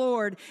of the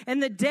Lord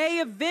and the day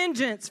of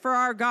vengeance for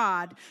our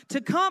God,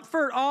 to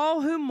comfort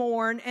all who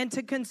mourn and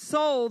to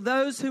console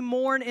those who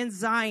mourn in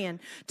Zion,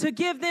 to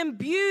give them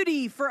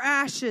beauty for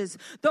ashes,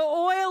 the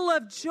oil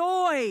of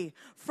joy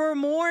for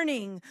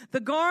mourning, the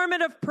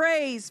garment of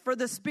praise for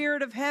the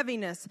spirit of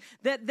heaviness,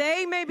 that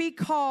they may be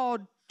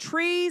called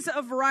trees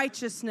of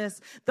righteousness,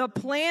 the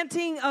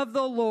planting of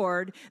the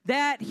Lord,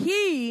 that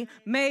He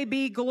may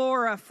be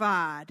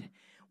glorified."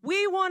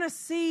 We want to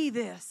see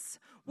this.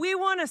 We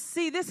want to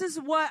see, this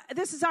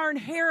is our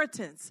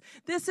inheritance.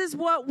 This is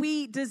what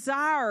we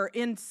desire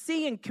in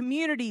seeing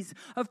communities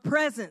of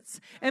presence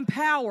and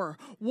power,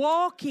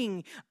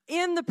 walking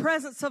in the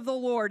presence of the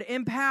Lord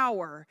in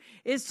power,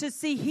 is to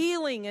see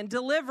healing and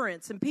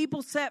deliverance and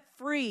people set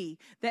free,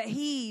 that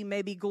He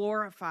may be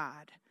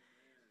glorified.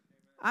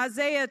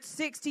 Isaiah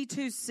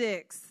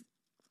 62:6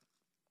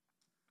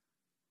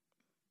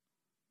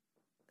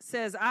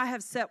 says, "I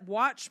have set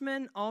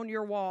watchmen on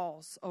your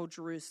walls, O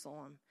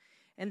Jerusalem,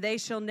 and they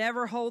shall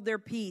never hold their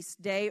peace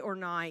day or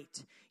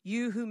night.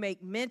 You who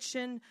make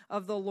mention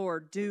of the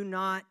Lord, do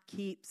not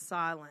keep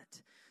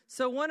silent."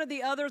 So one of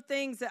the other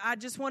things that I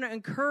just want to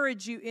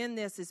encourage you in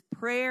this is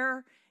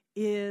prayer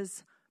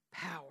is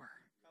power.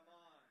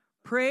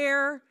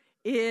 Prayer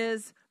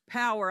is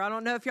power. I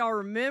don't know if y'all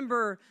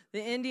remember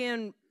the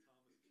Indian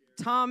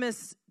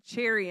Thomas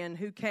Cherian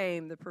who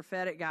came, the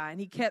prophetic guy, and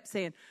he kept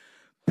saying,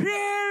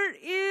 "Prayer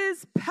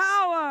is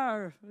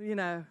power." You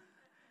know,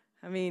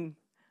 I mean,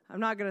 I'm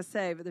not going to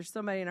say, but there's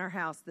somebody in our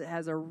house that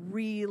has a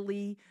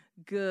really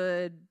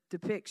good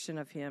depiction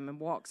of him and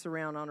walks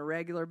around on a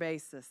regular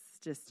basis.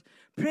 Just,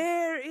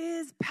 prayer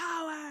is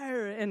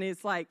power. And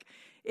it's like,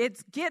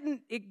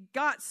 it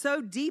got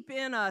so deep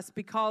in us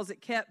because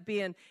it kept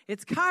being,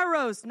 it's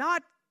Kairos,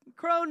 not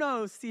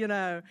Chronos, you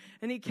know,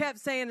 and he kept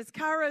saying it's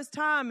Kairos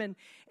time,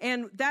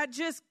 and that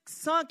just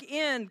sunk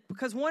in,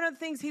 because one of the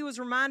things he was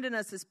reminding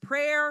us is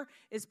prayer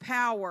is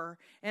power,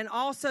 and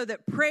also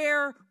that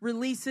prayer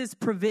releases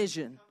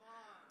provision.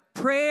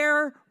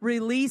 Prayer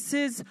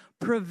releases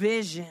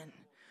provision.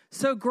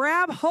 So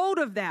grab hold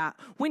of that.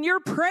 When you're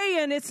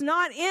praying, it's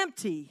not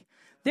empty.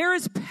 There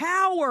is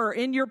power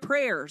in your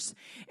prayers.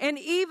 And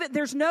even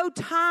there's no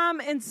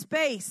time and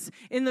space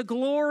in the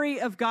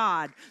glory of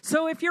God.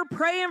 So if you're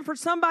praying for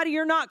somebody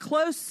you're not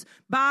close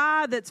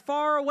by, that's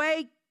far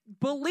away,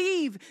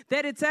 believe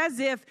that it's as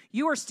if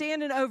you are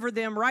standing over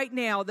them right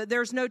now, that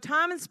there's no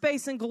time and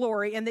space and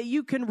glory, and that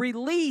you can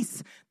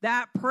release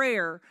that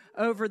prayer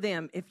over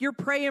them. If you're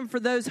praying for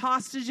those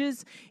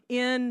hostages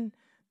in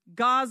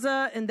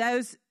Gaza and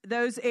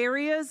those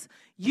areas,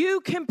 you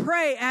can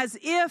pray as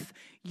if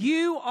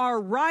you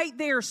are right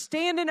there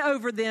standing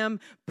over them,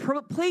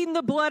 pleading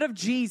the blood of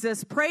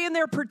Jesus, praying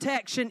their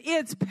protection.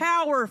 It's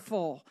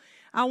powerful.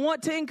 I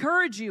want to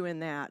encourage you in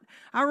that.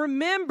 I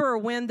remember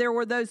when there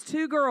were those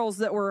two girls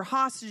that were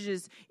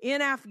hostages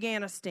in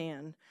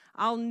Afghanistan.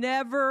 I'll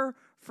never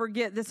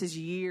forget. This is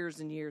years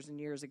and years and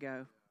years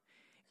ago.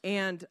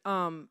 And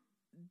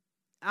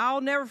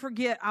I'll never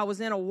forget, I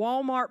was in a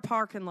Walmart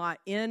parking lot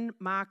in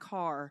my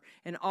car,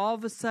 and all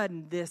of a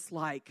sudden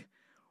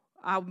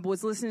I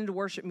was listening to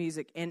worship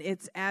music, and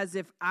it's as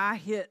if I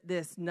hit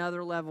this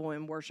another level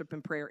in worship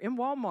and prayer in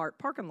Walmart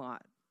parking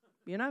lot,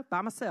 you know,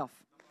 by myself.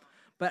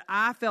 But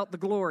I felt the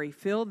glory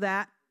fill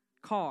that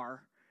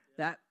car,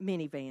 that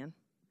minivan.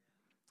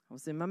 I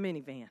was in my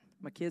minivan.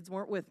 My kids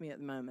weren't with me at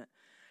the moment.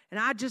 And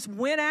I just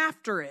went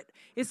after it.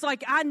 It's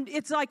like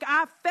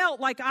I felt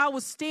like I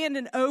was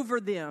standing over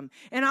them.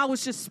 And I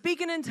was just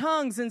speaking in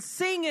tongues and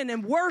singing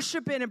and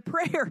worshiping and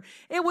prayer.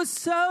 It was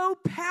so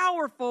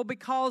powerful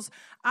because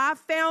I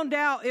found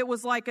out, it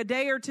was like a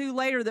day or two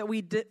later that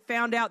we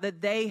found out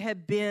that they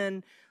had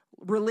been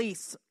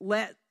released,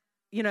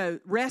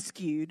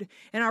 rescued.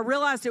 And I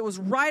realized it was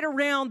right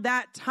around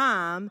that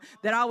time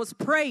that I was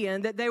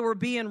praying that they were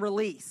being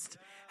released.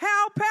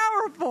 How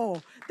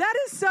powerful. That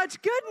is such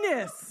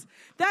goodness.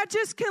 That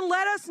just can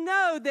let us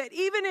know that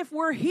even if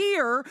we're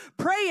here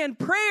praying,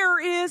 prayer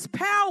is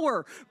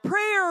power.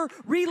 Prayer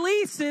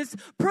releases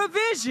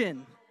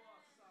provision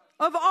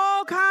of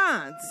all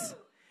kinds.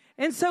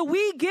 And so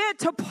we get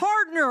to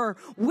partner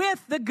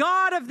with the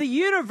God of the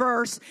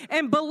universe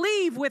and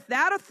believe with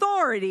that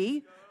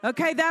authority,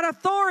 that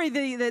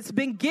authority that's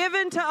been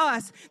given to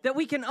us, that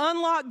we can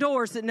unlock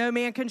doors that no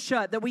man can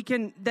shut, that we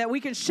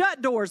can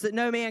shut doors that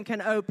no man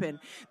can open.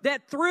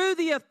 That through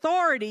the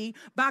authority,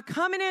 by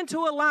coming into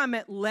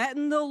alignment,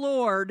 letting the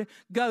Lord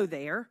go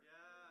there,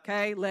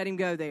 let him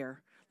go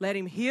there. Let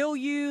him heal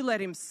you,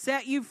 let him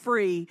set you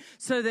free,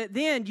 so that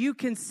then you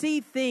can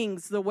see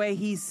things the way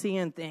he's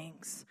seeing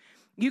things.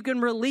 You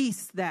can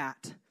release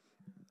that.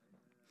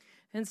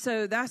 And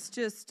so that's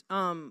just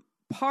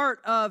part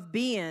of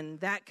being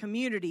that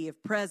community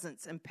of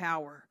presence and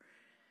power.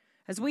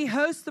 As we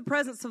host the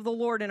presence of the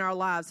Lord in our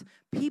lives,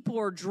 people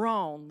are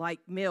drawn like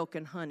milk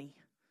and honey,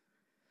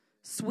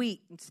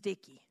 sweet and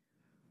sticky,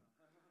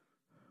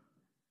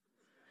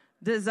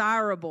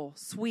 desirable,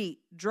 sweet,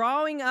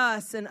 drawing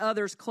us and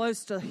others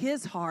close to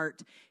his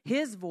heart,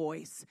 his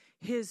voice,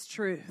 his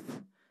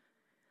truth.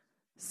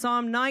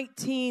 Psalm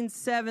 19,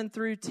 7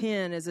 through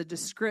 10 is a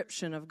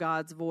description of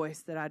God's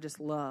voice that I just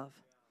love.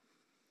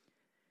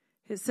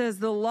 It says,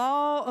 the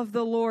law of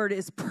the Lord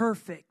is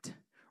perfect,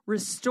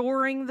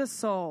 restoring the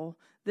soul.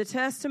 The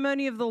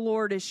testimony of the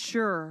Lord is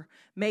sure,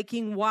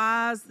 making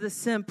wise the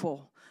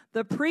simple.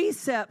 The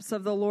precepts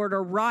of the Lord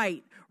are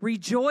right,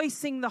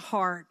 rejoicing the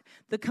heart.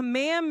 The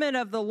commandment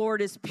of the Lord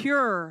is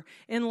pure,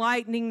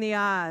 enlightening the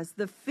eyes.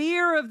 The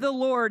fear of the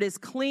Lord is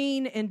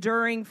clean,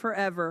 enduring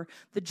forever.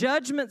 The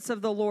judgments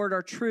of the Lord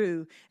are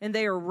true, and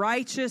they are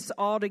righteous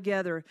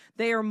altogether.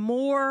 They are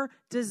more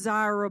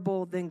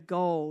desirable than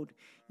gold.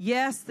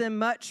 Yes, than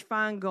much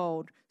fine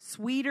gold,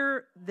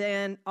 sweeter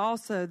than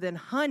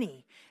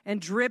honey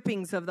and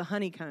drippings of the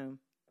honeycomb.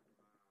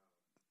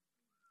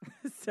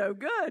 So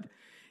good.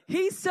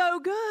 He's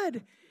so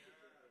good.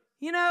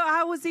 You know,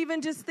 I was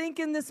even just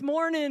thinking this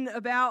morning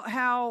about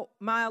how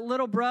my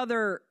little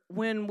brother,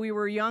 when we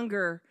were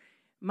younger,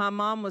 my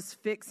mom was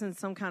fixing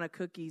some kind of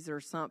cookies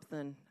or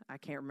something. I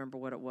can't remember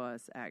what it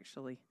was,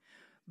 actually.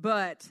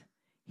 But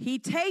he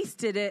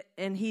tasted it,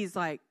 and he's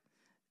like,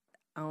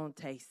 I want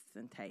to taste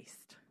and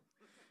taste.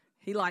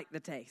 He liked the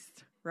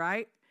taste,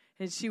 right?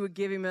 And she would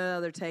give him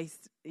another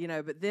taste,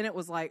 but then it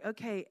was like,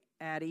 okay,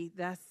 Addie,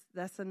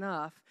 that's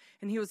enough.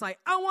 And he was like,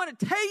 I want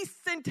to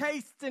taste and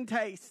taste and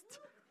taste.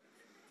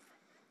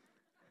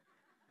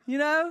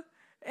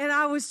 And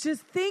I was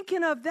just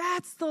thinking of,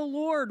 that's the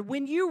Lord.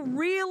 When you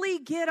really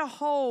get a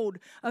hold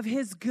of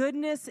his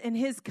goodness and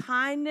his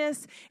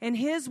kindness and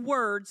his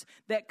words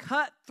that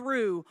cut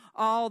through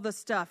all the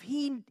stuff.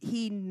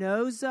 He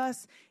knows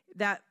us.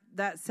 That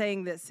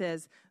saying that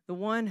says, the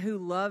one who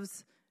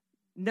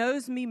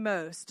knows me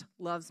most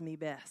loves me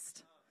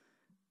best.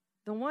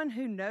 The one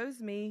who knows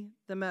me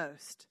the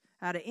most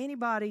out of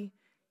anybody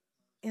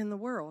in the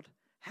world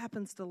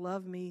happens to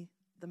love me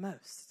the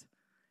most.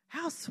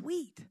 How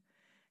sweet,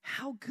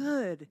 how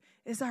good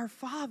is our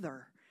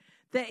Father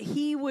that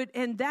he would,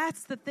 and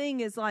that's the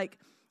thing is like,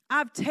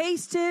 I've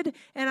tasted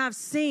and I've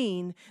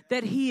seen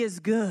that he is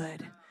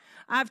good.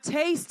 I've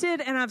tasted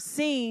and I've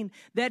seen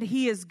that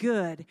he is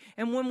good.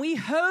 And when we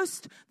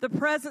host the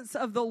presence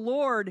of the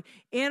Lord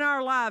in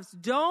our lives,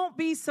 don't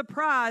be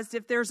surprised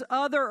if there's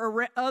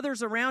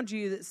others around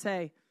you that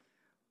say,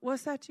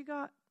 what's that you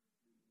got?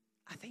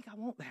 I think I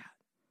want that.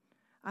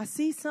 I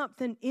see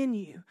something in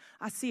you.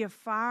 I see a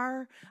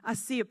fire. I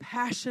see a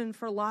passion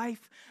for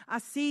life. I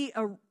see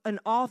an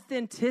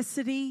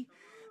authenticity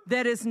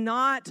that is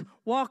not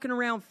walking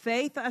around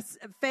fake.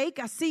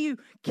 I see you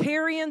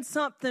carrying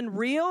something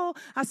real.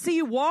 I see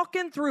you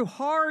walking through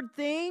hard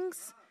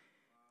things,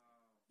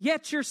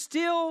 yet you're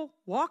still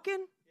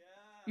walking.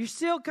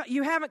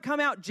 You haven't come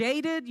out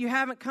jaded. You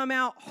haven't come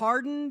out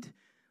hardened.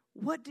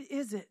 What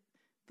is it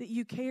that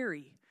you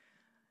carry?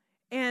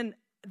 And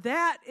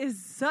that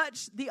is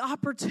such the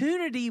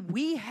opportunity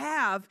we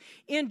have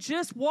in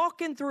just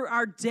walking through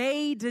our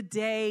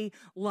day-to-day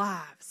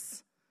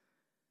lives.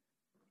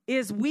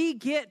 Is we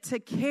get to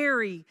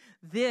carry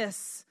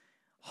this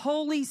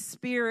Holy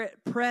Spirit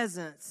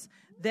presence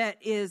that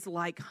is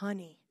like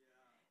honey.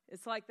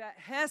 It's like that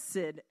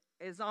Hesed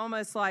is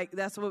almost like,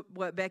 that's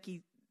what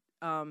Becky,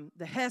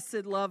 the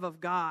Hesed love of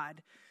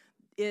God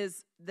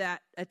is,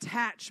 that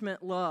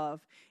attachment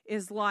love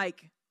is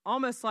like,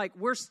 almost like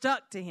we're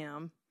stuck to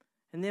him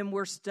and then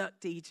we're stuck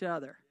to each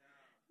other.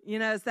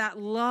 It's that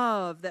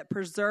love that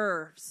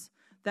preserves,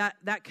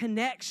 that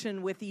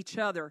connection with each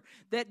other,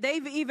 that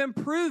they've even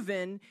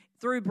proven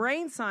through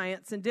brain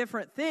science and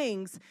different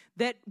things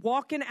that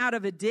walking out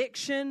of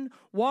addiction,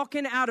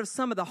 walking out of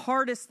some of the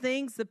hardest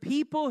things, the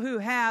people who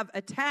have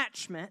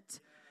attachment,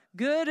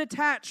 good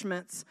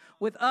attachments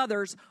with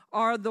others,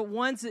 are the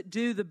ones that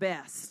do the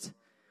best.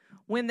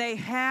 When they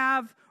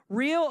have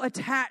real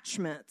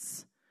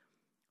attachments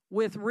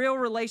with real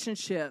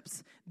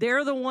relationships,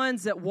 they're the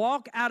ones that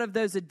walk out of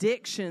those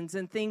addictions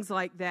and things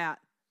like that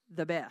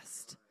the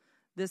best.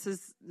 This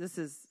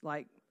is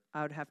like,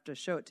 I would have to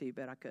show it to you,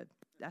 but I could.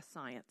 That's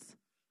science.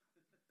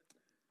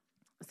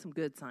 That's some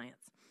good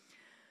science.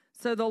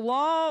 So the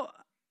law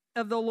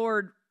of the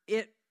Lord,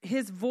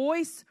 his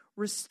voice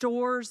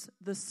restores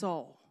the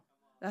soul.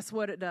 That's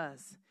what it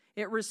does.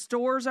 It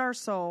restores our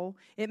soul.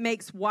 It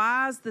makes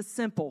wise the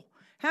simple.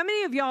 How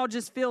many of y'all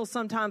just feel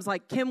sometimes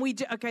like,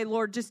 okay,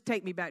 Lord, just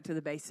take me back to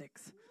the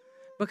basics?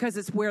 Because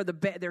it's where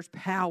there's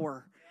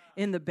power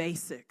in the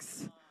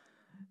basics.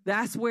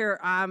 That's where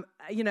I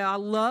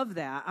love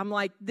that. I'm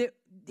like,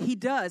 he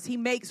does. He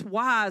makes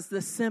wise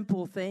the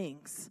simple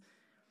things.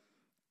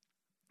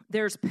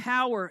 There's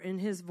power in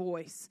his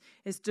voice.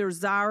 It's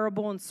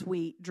desirable and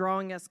sweet,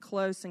 drawing us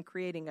close and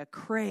creating a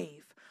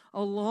crave,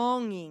 a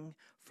longing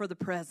for the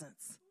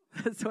presence.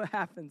 That's what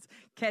happens.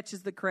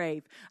 Catches the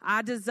crave.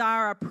 I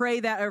pray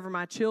that over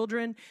my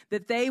children,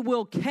 that they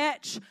will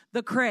catch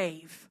the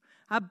crave.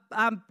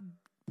 I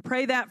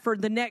pray that for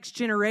the next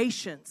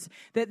generations,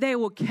 that they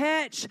will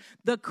catch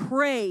the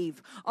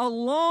crave, a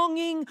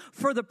longing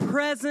for the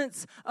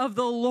presence of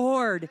the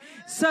Lord,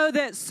 so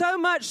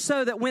much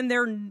so that when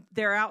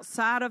they're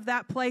outside of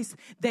that place,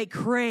 they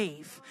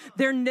crave.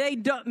 They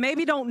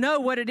maybe don't know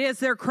what it is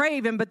they're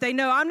craving, but they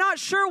know, I'm not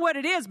sure what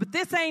it is, but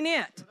this ain't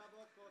it.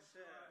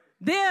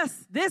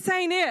 This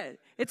ain't it.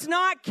 It's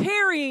not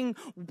carrying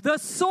the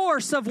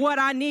source of what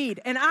I need.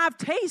 And I've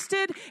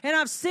tasted and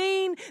I've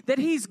seen that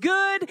he's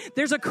good.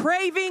 There's a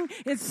craving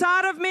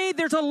inside of me.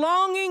 There's a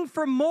longing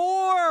for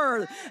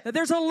more.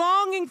 There's a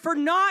longing for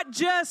not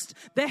just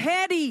the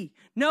heady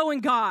knowing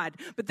God,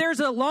 but there's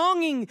a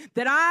longing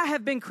that I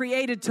have been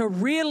created to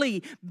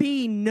really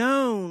be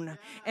known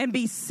and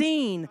be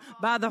seen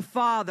by the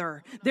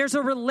Father. There's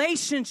a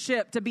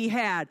relationship to be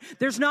had.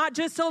 There's not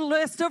just a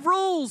list of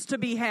rules to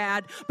be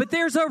had, but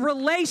there's a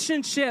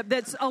relationship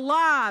that's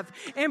alive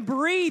and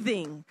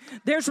breathing.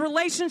 There's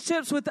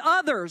relationships with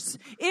others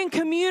in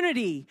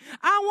community.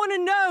 I want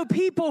to know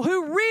people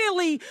who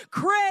really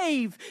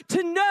crave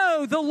to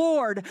know the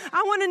Lord.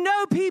 I want to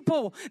know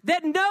people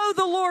that know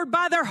the Lord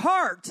by their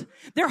heart.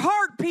 They're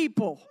heart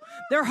people.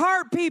 They're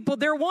heart people.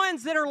 They're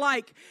ones that are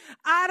like,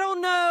 I don't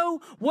know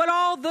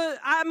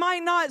I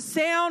might not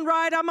sound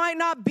right. I might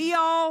not be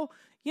all,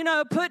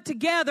 put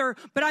together,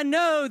 but I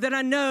know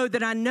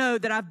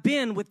that I've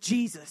been with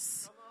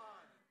Jesus.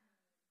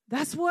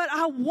 That's what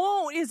I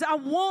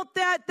want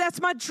that.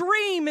 That's my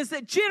dream, is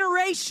that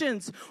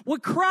generations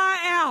would cry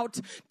out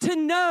to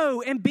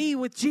know and be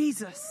with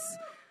Jesus.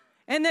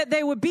 And that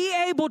they would be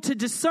able to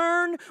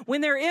discern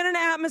when they're in an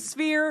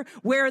atmosphere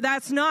where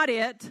that's not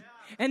it.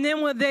 And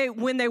then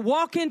when they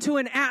walk into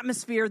an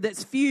atmosphere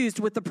that's fused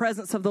with the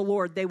presence of the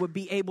Lord, they would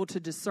be able to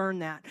discern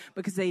that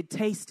because they'd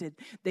tasted,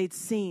 they'd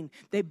seen,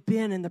 they'd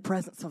been in the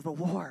presence of the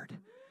Lord.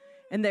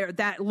 And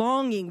that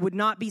longing would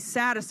not be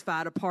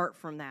satisfied apart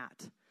from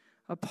that,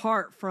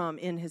 apart from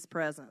in his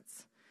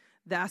presence.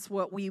 That's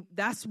what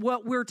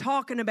we're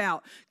talking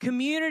about.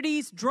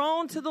 Communities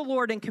drawn to the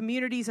Lord, and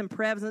communities in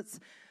presence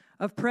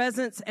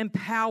and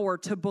power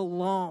to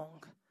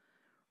belong,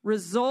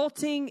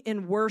 resulting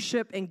in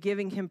worship and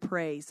giving him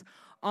praise,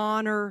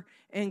 honor,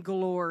 and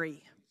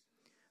glory.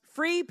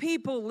 Free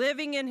people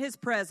living in his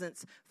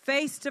presence,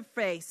 face to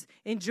face,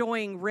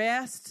 enjoying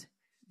rest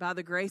by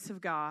the grace of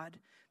God,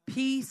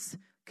 peace,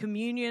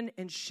 communion,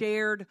 and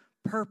shared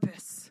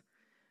purpose.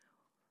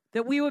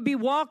 That we would be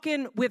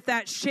walking with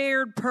that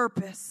shared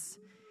purpose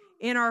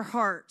in our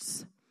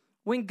hearts.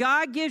 When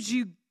God gives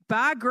you,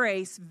 by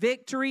grace,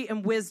 victory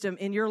and wisdom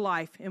in your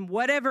life, in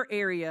whatever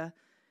area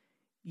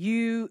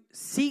you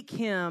seek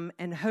him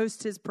and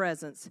host his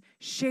presence,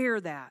 share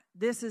that.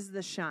 This is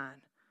the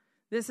shine.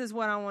 This is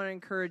what I want to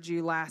encourage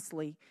you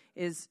lastly,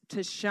 is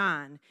to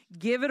shine.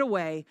 Give it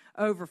away,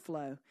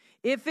 overflow.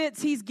 If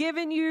he's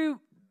given you,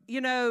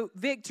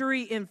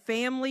 victory in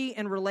family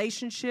and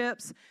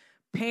relationships,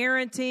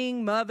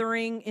 parenting,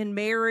 mothering, in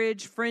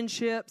marriage,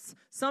 friendships.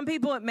 Some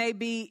people it may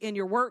be in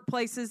your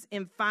workplaces,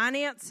 in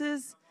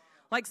finances.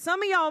 Like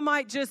some of y'all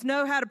might just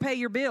know how to pay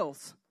your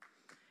bills.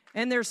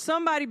 And there's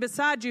somebody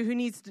beside you who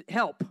needs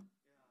help.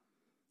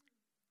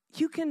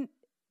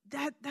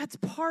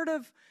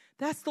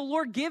 That's the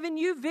Lord giving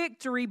you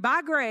victory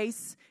by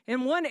grace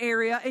in one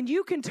area, and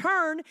you can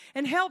turn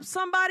and help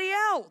somebody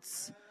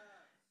else.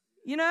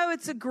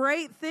 It's a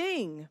great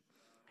thing.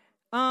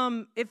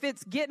 If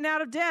it's getting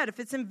out of debt, if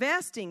it's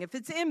investing, if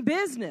it's in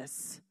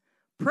business,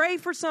 pray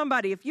for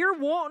somebody. If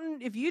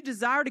you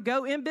desire to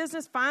go in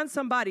business, find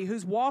somebody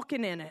who's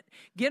walking in it.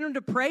 Get them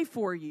to pray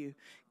for you.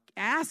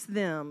 Ask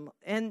them.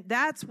 And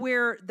that's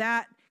where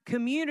that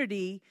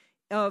community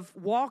of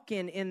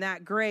walking in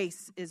that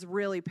grace is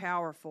really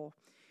powerful.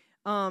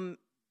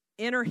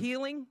 Inner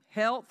healing,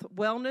 health,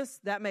 wellness,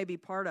 that may be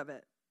part of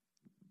it.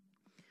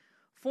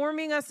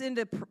 Forming us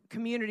into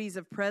communities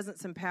of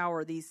presence and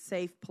power, these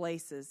safe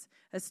places.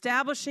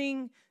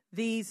 Establishing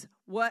these,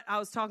 what I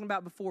was talking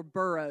about before,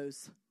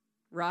 burrows,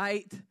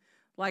 right?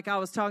 Like I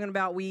was talking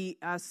about,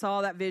 I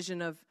saw that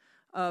vision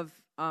of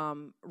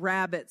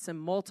rabbits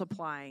and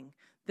multiplying.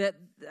 That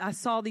I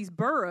saw these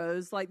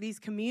burrows, like these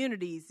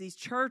communities, these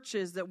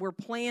churches that we're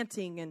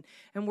planting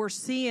and we're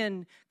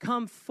seeing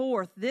come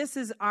forth. This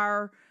is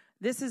our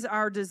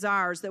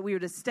desires, that we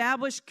would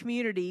establish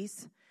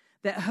communities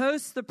that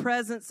host the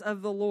presence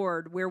of the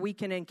Lord, where we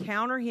can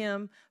encounter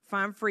Him,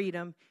 find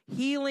freedom,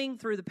 healing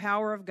through the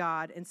power of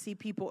God, and see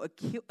people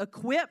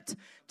equipped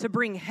to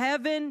bring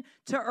heaven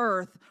to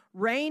earth,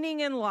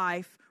 reigning in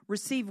life,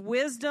 receive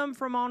wisdom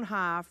from on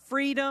high,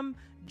 freedom,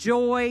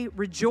 joy,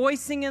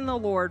 rejoicing in the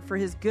Lord for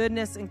His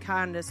goodness and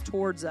kindness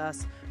towards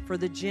us for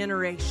the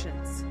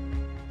generations.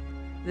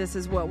 This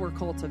is what we're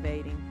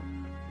cultivating.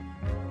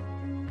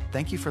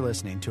 Thank you for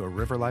listening to a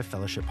River Life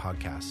Fellowship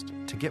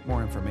podcast. To get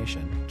more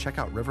information, check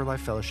out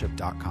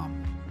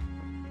riverlifefellowship.com.